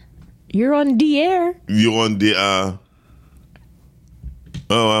 Caller, you're on the air. You on the Oh,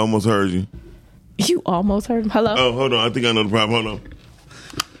 I almost heard you. You almost heard him. Hello? Oh, hold on. I think I know the problem.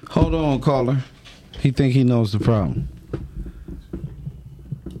 Hold on, caller. He think he knows the problem.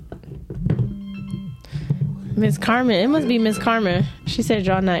 Miss Carmen. It must be Miss Carmen. She said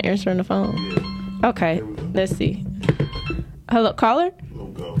y'all not answering the phone. Okay, let's see. Hello, caller?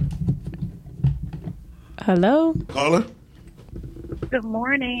 Hello? Caller? Good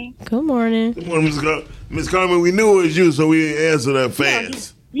morning. Good morning. Good morning, Miss Carmen. We knew it was you, so we didn't answer that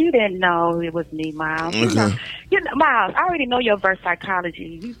fast. You didn't know it was me, Miles. Okay. Miles, I already know your verse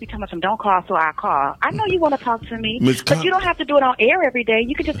psychology. You be telling some don't call, so I call. I know you want to talk to me, but you don't have to do it on air every day.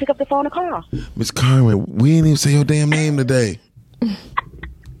 You can just pick up the phone and call. Miss Carmen, we didn't even say your damn name today.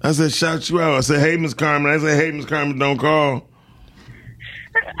 I said, shout you out. I said, hey, Miss Carmen. I said, hey, Miss Carmen, don't call.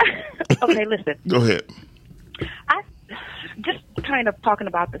 Okay, listen. Go ahead. kind of talking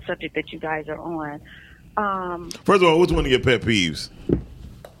about the subject that you guys are on. First of all, what's one of your pet peeves?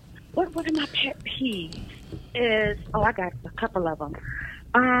 One of my pet peeves is, I got a couple of them.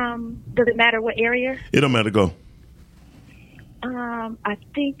 Does it matter what area? It don't matter. Go. I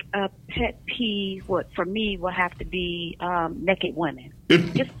think a pet peeve for me will have to be naked women.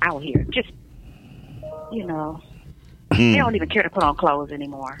 Just out here. Just, they don't even care to put on clothes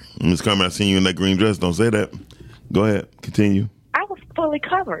anymore. Ms. Carmen, I seen you in that green dress. Don't say that. Go ahead. Continue. I was fully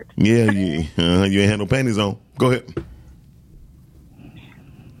covered. Yeah, you ain't had no panties on. Go ahead.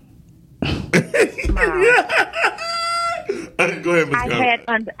 Go ahead, Ms.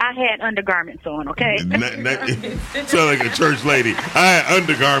 Carmen. I had undergarments on, okay? Sound like a church lady. I had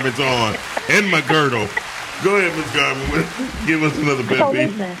undergarments on and my girdle. Go ahead, Ms. Carmen. Give us another pet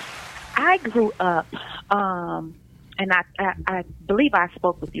peeve. Listen, I grew up, and I believe I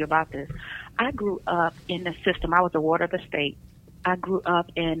spoke with you about this. I grew up in the system. I was a ward of the state. I grew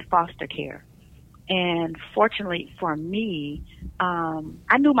up in foster care. And fortunately for me,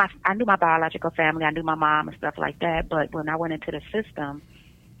 I knew my biological family. I knew my mom and stuff like that. But when I went into the system,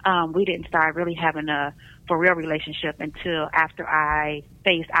 we didn't start really having a for real relationship until after I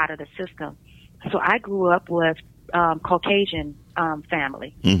phased out of the system. So I grew up with Caucasian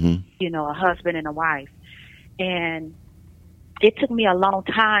family, a husband and a wife. And it took me a long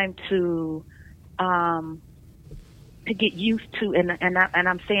time to get used to, and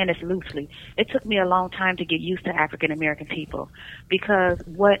I'm saying this loosely, it took me a long time to get used to African American people, because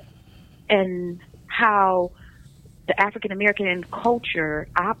how the African American culture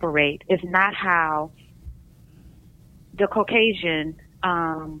operate is not how the Caucasian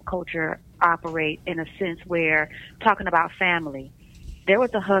culture operate, in a sense where, talking about family, there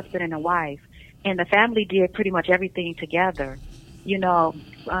was a husband and a wife, and the family did pretty much everything together.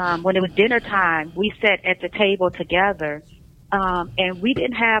 When it was dinner time, we sat at the table together, and we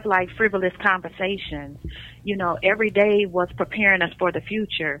didn't have like frivolous conversations. Every day was preparing us for the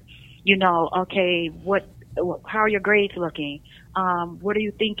future. Okay, how are your grades looking? What are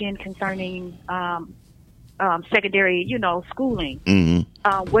you thinking concerning secondary, schooling?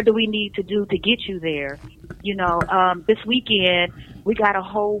 What do we need to do to get you there? This weekend, we got a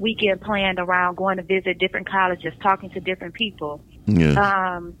whole weekend planned around going to visit different colleges, talking to different people. Yes.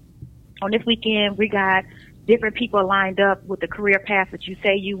 On this weekend, we got different people lined up with the career path that you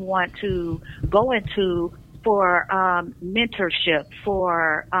say you want to go into for mentorship,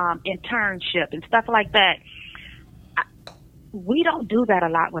 for internship, and stuff like that. We don't do that a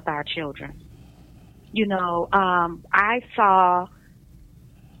lot with our children. I saw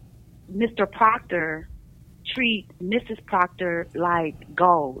Mr. Proctor treat Mrs. Proctor like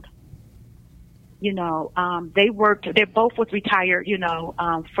gold. They both was retired,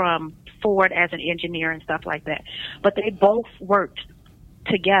 from Ford as an engineer and stuff like that. But they both worked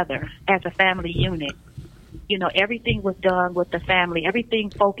together as a family unit. Everything was done with the family. Everything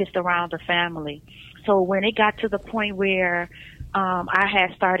focused around the family. So when it got to the point where I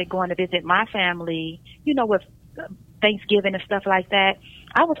had started going to visit my family, with Thanksgiving and stuff like that,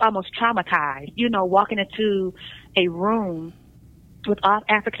 I was almost traumatized, walking into a room with all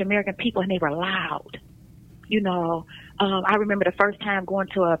African American people, and they were loud. I remember the first time going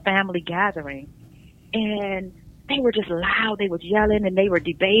to a family gathering, and they were just loud. They was yelling, and they were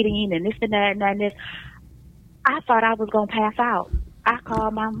debating, and this and that and that and this. I thought I was going to pass out. I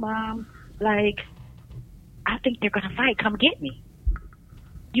called my mom, like, I think they're going to fight. Come get me.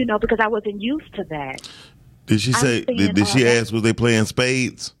 Because I wasn't used to that. Did she say, did she ask, was they playing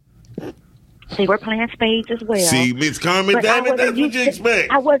spades? They were playing spades as well. See, Miss Carmen, that's what you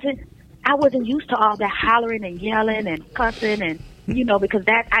expect. I wasn't used to all that hollering and yelling and cussing, and because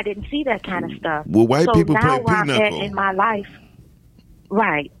that I didn't see that kind of stuff. Well, white people play pinochle. So now where I'm at in my life,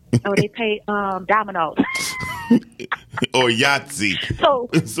 right? Oh, they play dominoes or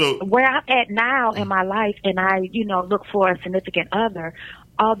Yahtzee. So where I'm at now in my life, and I look for a significant other.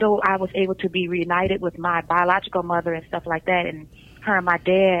 Although I was able to be reunited with my biological mother and stuff like that, and her and my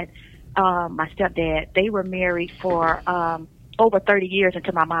dad, my stepdad, they were married for over 30 years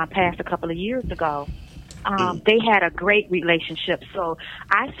until my mom passed a couple of years ago. They had a great relationship. So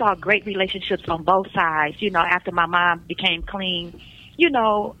I saw great relationships on both sides. After my mom became clean, she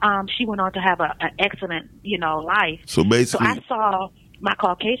went on to have an excellent, life. So basically, I saw my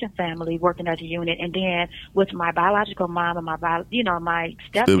Caucasian family working as a unit, and then with my biological mom and my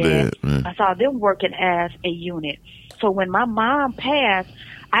stepdad, right. I saw them working as a unit. So when my mom passed,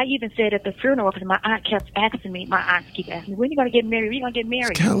 I even said at the funeral, because my aunts keep asking me, when are you going to get married? When are you going to get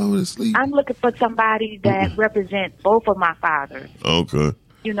married? I'm looking for somebody that represents both of my fathers. Okay.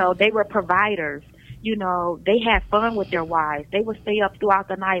 They were providers. You know, they had fun with their wives. They would stay up throughout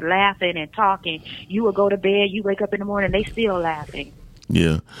the night laughing and talking. You would go to bed, you wake up in the morning, they still laughing.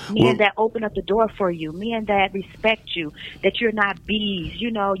 Yeah. Men that open up the door for you, men that respect you, that you're not bees,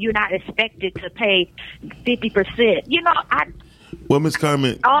 you know, you're not expected to pay 50%. You know, Well, Ms.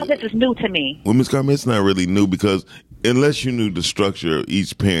 Carmen, all this is new to me. Well, Ms. Carmen, it's not really new because unless you knew the structure of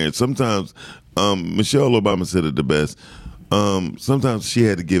each parent, sometimes Michelle Obama said it the best. Sometimes she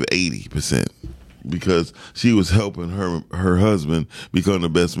had to give 80% because she was helping her husband become the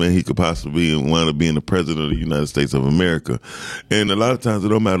best man he could possibly be and wind up being the president of the United States of America. And a lot of times it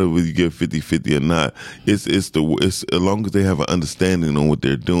don't matter whether you get 50-50 or not. It's as long as they have an understanding on what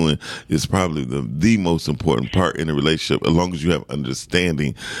they're doing, it's probably the most important part in a relationship. As long as you have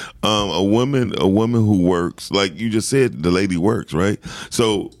understanding, a woman who works, like you just said, the lady works, right?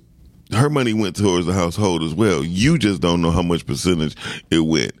 So her money went towards the household as well. You just don't know how much percentage it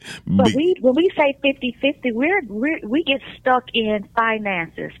went. But when we say 50-50, we get stuck in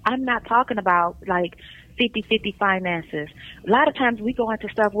finances. I'm not talking about like 50-50 finances. A lot of times we go into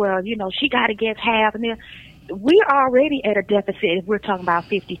stuff, well, you know, she got to give half, and then we're already at a deficit if we're talking about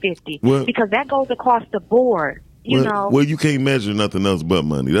 50-50 because that goes across the board. You know. Well, you can't measure nothing else but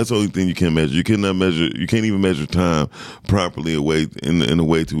money. That's the only thing you can measure. You cannot measure. You can't even measure time properly in a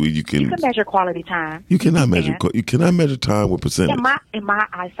way to where you can. You can measure quality time. You cannot measure. You cannot measure time with percentage. In my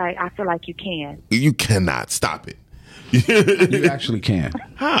eyesight, I feel like you can. You cannot. Stop it. You actually can.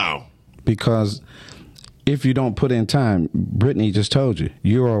 How? Because if you don't put in time, Brittany just told you,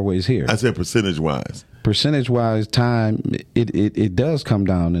 you're always here. I said percentage wise. Percentage wise, time it does come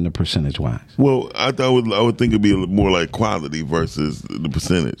down in the percentage wise. Well, I would think it'd be more like quality versus the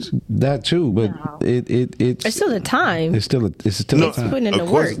percentage. That too, but it's still a time. It's still a time. Putting in the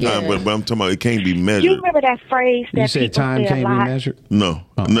work. Time, but I'm talking about it can't be measured. You remember that phrase that you said time can't be measured? No,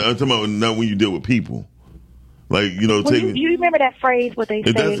 no, I'm talking about not when you deal with people. Like you remember that phrase? What they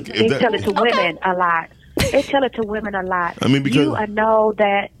say? They tell it to women a lot. They tell it to women a lot. I mean, because you know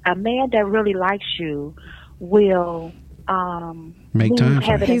that a man that really likes you will make time.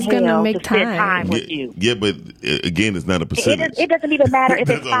 He's going to make time with you. Yeah, but again, it's not a percentage. It doesn't even matter if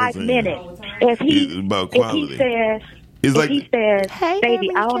it's 5 minutes. It's about quality. If he says, hey, baby,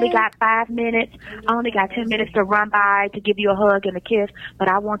 I only got 5 minutes. I only got 10 minutes to run by to give you a hug and a kiss, but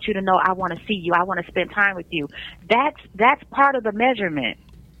I want you to know I want to see you. I want to spend time with you. That's part of the measurement.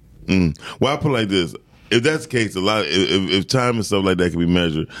 Well, I put it like this. If that's the case, if time and stuff like that can be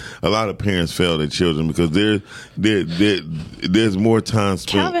measured, a lot of parents fail their children because there's more time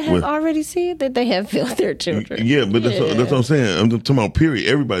spent. Calvin has already said that they have failed their children. Yeah, but that's what I'm saying. I'm talking about period.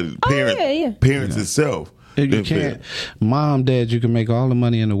 Everybody, parents itself. You can't. Mom, Dad, you can make all the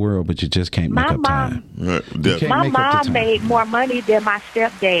money in the world, but you just can't make up time. Right, my mom made more money than my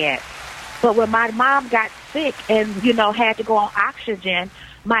stepdad, but when my mom got sick and had to go on oxygen,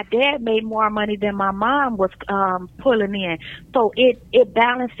 my dad made more money than my mom was pulling in. So it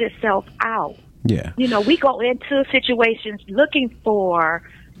balanced itself out. Yeah. We go into situations looking for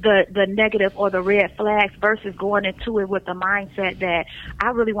the negative or the red flags versus going into it with the mindset that I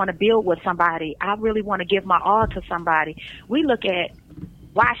really want to build with somebody. I really want to give my all to somebody. We look at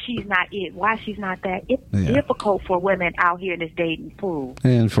why she's not it, why she's not that. It's difficult for women out here in this dating pool.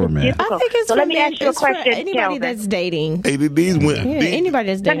 And for men. I think it's so let me ask you a question, anybody Kelvin. that's dating. Hey, anybody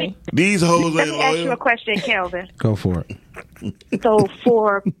that's dating. These hoes Let ain't me ask you loyal. a question, Kelvin. Go for it. So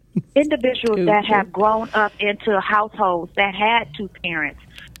for individuals that have grown up into households that had two parents,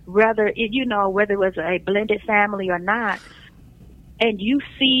 whether it was a blended family or not, and you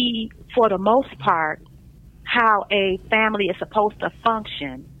see for the most part how a family is supposed to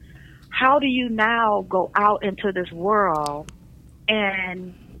function, how do you now go out into this world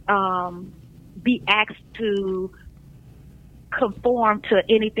and be asked to conform to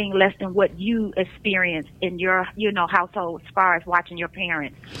anything less than what you experienced in your household as far as watching your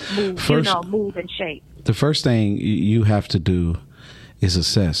parents move and shape? The first thing you have to do is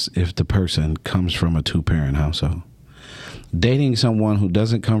assess if the person comes from a two-parent household. Dating someone who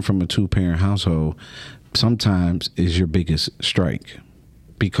doesn't come from a two-parent household sometimes is your biggest strike,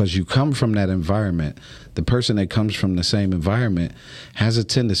 because you come from that environment. The person that comes from the same environment has a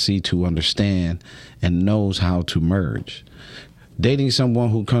tendency to understand and knows how to merge. Dating someone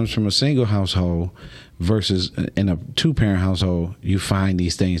who comes from a single household versus in a two-parent household, you find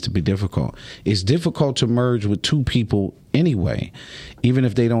these things to be difficult. It's difficult to merge with two people anyway, even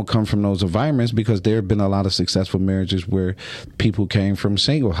if they don't come from those environments, because there have been a lot of successful marriages where people came from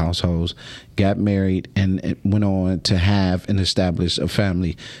single households, got married, and went on to have and establish a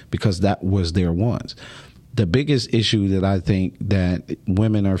family because that was their wants. the biggest issue that I think that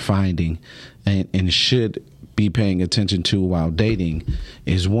women are finding and should be paying attention to while dating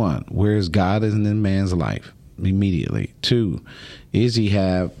is, one, where is God in the man's life immediately? Two, is he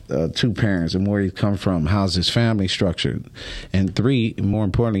have two parents and where he come from? How's his family structured? And three, more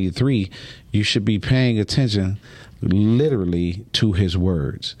importantly, you should be paying attention literally to his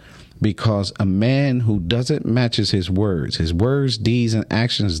words. Because a man who doesn't matches his words, deeds, and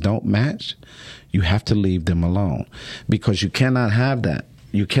actions don't match, you have to leave them alone. Because you cannot have that.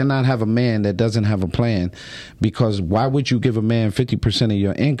 You cannot have a man that doesn't have a plan, because why would you give a man 50% of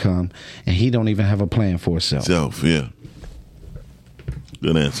your income and he don't even have a plan for himself? Yeah.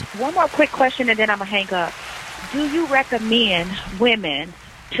 Good answer. One more quick question and then I'm going to hang up. Do you recommend women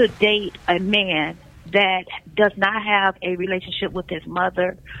to date a man that does not have a relationship with his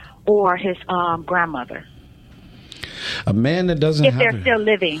mother or his grandmother? A man that doesn't if they're still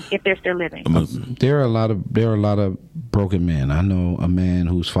living. There are a lot of broken men. I know a man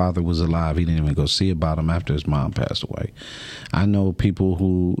whose father was alive. He didn't even go see about him after his mom passed away. I know people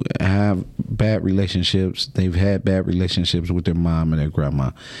who have bad relationships. They've had bad relationships with their mom and their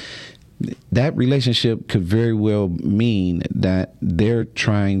grandma. That relationship could very well mean that they're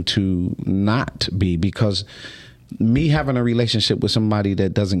trying to not be, because me having a relationship with somebody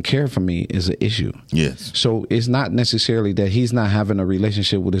that doesn't care for me is an issue. Yes. So it's not necessarily that he's not having a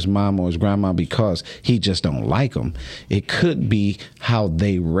relationship with his mom or his grandma because he just don't like them. It could be how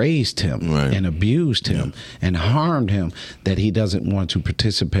they raised him and abused him and harmed him that he doesn't want to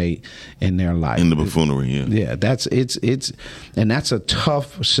participate in their life. In the buffoonery, Yeah, that's a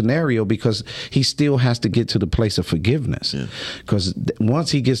tough scenario, because he still has to get to the place of forgiveness. Because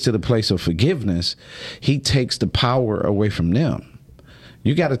once he gets to the place of forgiveness, he takes the power away from them.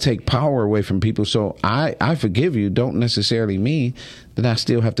 You got to take power away from people. So I forgive you don't necessarily mean that I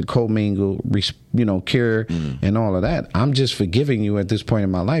still have to commingle, care and all of that. I'm just forgiving you at this point in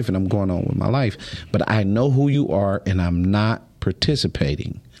my life, and I'm going on with my life. But I know who you are, and I'm not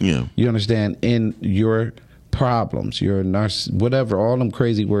participating. Yeah. You understand? In your problems, your whatever, all them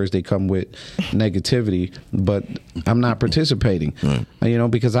crazy words they come with, negativity, but I'm not participating.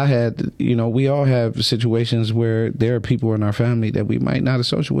 Because I had, we all have situations where there are people in our family that we might not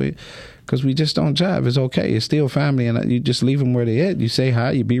associate with because we just don't jive. It's okay. It's still family, and you just leave them where they at. You say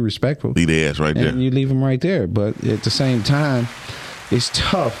hi, you be respectful. Leave their ass right there. And you leave them right there. But at the same time, it's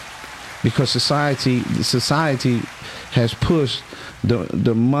tough because society has pushed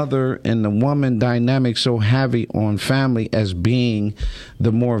the mother and the woman dynamic so heavy on family as being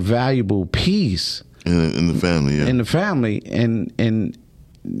the more valuable piece in the family. Yeah. In the family, and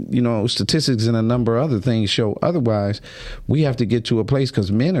statistics and a number of other things show otherwise. We have to get to a place,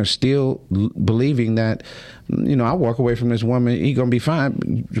 because men are still believing that, I walk away from this woman, he gonna be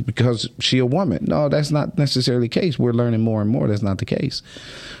fine because she a woman. No, that's not necessarily the case. We're learning more and more that's not the case.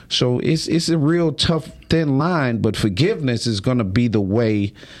 So it's a real tough, thin line, but forgiveness is going to be the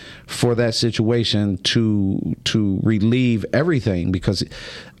way for that situation to relieve everything, because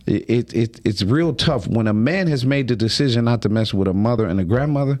it's real tough when a man has made the decision not to mess with a mother and a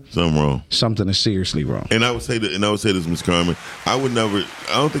grandmother. Something wrong. Something is seriously wrong. And I would say this, Ms. Carmen. I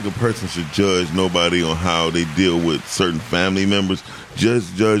don't think a person should judge nobody on how they deal with certain family members.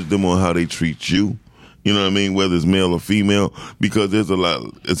 Just judge them on how they treat you. You know what I mean? Whether it's male or female, because there's a lot,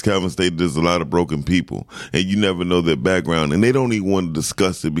 as Calvin stated, there's a lot of broken people, and you never know their background, and they don't even want to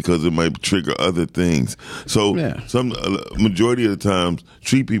discuss it because it might trigger other things. So majority of the times,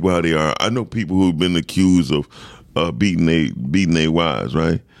 treat people how they are. I know people who've been accused of beating their wives,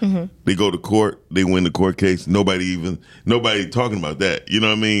 right? Mm-hmm. They go to court, they win the court case. Nobody talking about that. You know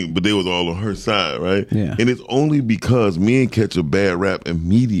what I mean? But they was all on her side, right? Yeah. And it's only because men catch a bad rap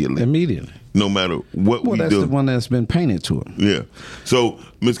immediately. No matter what we do. Well, that's the one that's been painted to him. Yeah. So,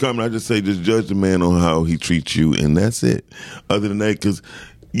 Ms. Carmen, I just say just judge the man on how he treats you, and that's it. Other than that, because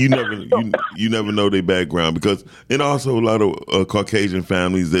you never know their background. Because, and also a lot of Caucasian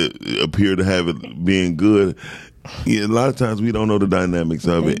families that appear to have it being good, a lot of times we don't know the dynamics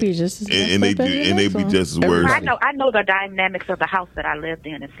of it, and they be just as worse. I know the dynamics of the house that I lived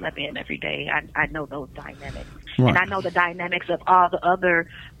in and slept in every day. I know those dynamics, and I know the dynamics of all the other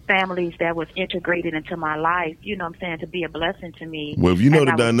families that was integrated into my life. You know what I'm saying? To be a blessing to me. Well, if you know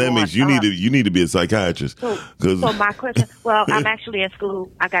the dynamics, you need to be a psychiatrist. So my question. Well, I'm actually in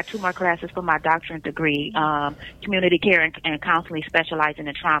school. I got 2 more classes for my doctorate degree, community care and counseling, specializing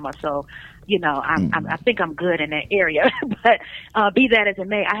in trauma. So, I think I'm good in that area. But be that as it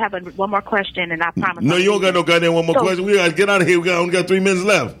may, I have one more question, and I promise. No, you don't got no goddamn one more question. We got to get out of here. We only got 3 minutes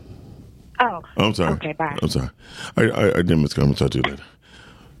left. Oh, I'm sorry. Okay, bye. I'm sorry. I didn't, Ms. Carmen. Talk to you later.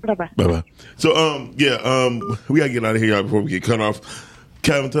 Bye-bye. Bye-bye. So, we got to get out of here y'all, before we get cut off.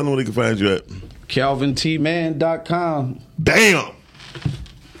 Calvin, tell them where they can find you at. CalvinTman.com. Damn.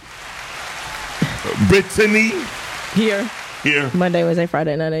 Brittany. Here. Monday, Wednesday,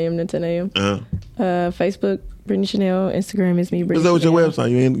 Friday, 9 a.m. to 10 a.m. Facebook, Brittany Chanel. Instagram is me, Brittany Is that what your Chanel.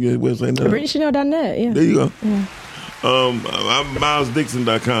 website? You ain't your website now? BrittanyChanel.net, yeah. There you go. Yeah. I'm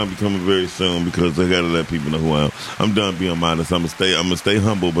MilesDixon.com becoming very soon because I got to let people know who I am. I'm done being modest. I'm gonna stay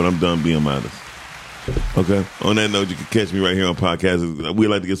humble, but I'm done being modest. Okay. On that note, you can catch me right here on podcasts. We'd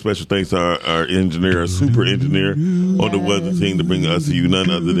like to give special thanks to our engineer, our super engineer on the weather team to bring us to you, none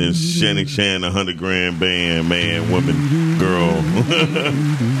other than Shannon Shan, 100 grand band, man, woman, girl.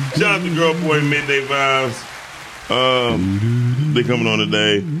 Shout out to Girl Boy Midday Vibes. They coming on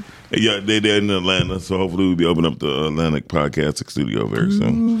today. Yeah, they're in Atlanta, so hopefully we'll be opening up the Atlantic Podcasting Studio very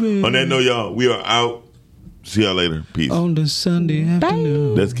soon. On that note, y'all, we are out. See y'all later. Peace. On the Sunday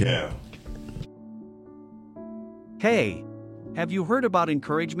afternoon. That's Cal. Hey, have you heard about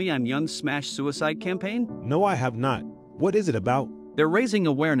Encourage Me, I'm Young Smash Suicide campaign? No, I have not. What is it about? They're raising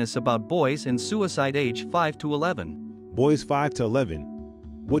awareness about boys in suicide age 5 to 11. Boys 5 to 11?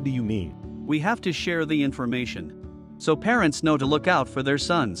 What do you mean? We have to share the information so parents know to look out for their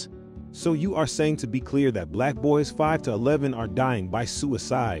sons. So you are saying, to be clear, that black boys 5 to 11 are dying by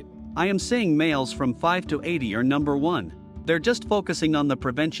suicide? I am saying males from 5 to 80 are number one. They're just focusing on the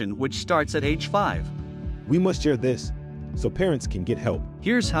prevention, which starts at age 5. We must share this so parents can get help.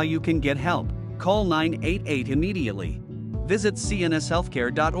 Here's how you can get help. Call 988 immediately. Visit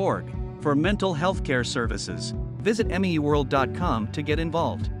cnshealthcare.org for mental health care services. Visit MEworld.com to get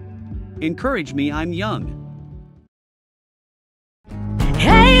involved. Encourage Me, I'm Young.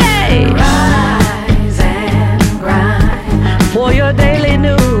 Hey, hey! Rise and grind for your daily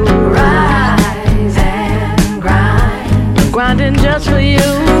news. Rise and grind, grinding just for you.